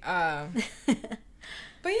crazy. But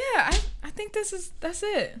yeah, I think that's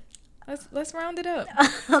it. Let's round it up.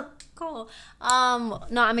 Cool.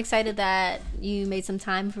 No, I'm excited that you made some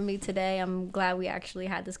time for me today. I'm glad we actually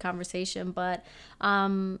had this conversation. But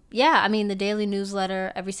yeah, I mean, the daily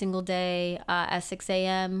newsletter every single day at 6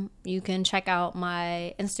 a.m. You can check out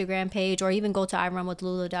my Instagram page or even go to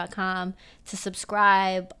irunwithlula.com to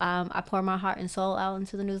subscribe. I pour my heart and soul out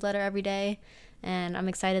into the newsletter every day, and I'm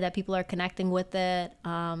excited that people are connecting with it.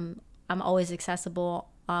 I'm always accessible.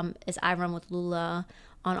 It's I Run With Lula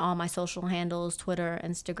on all my social handles, Twitter,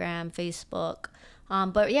 Instagram, Facebook.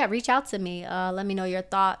 But yeah, reach out to me. Let me know your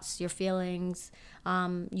thoughts, your feelings.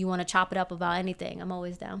 You want to chop it up about anything. I'm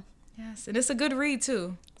always down. Yes, and it's a good read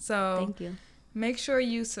too. So Thank you. Make sure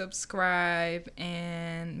you subscribe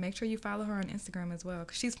and make sure you follow her on Instagram as well,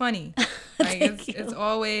 because she's funny. Like it's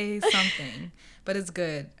always something, but it's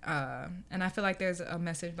good. And I feel like there's a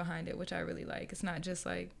message behind it, which I really like. It's not just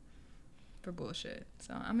like for bullshit.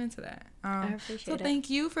 So I'm into that. I appreciate it. So thank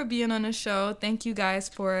you for being on the show. Thank you guys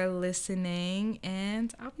for listening,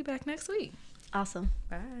 and I'll be back next week. Awesome.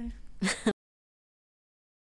 Bye.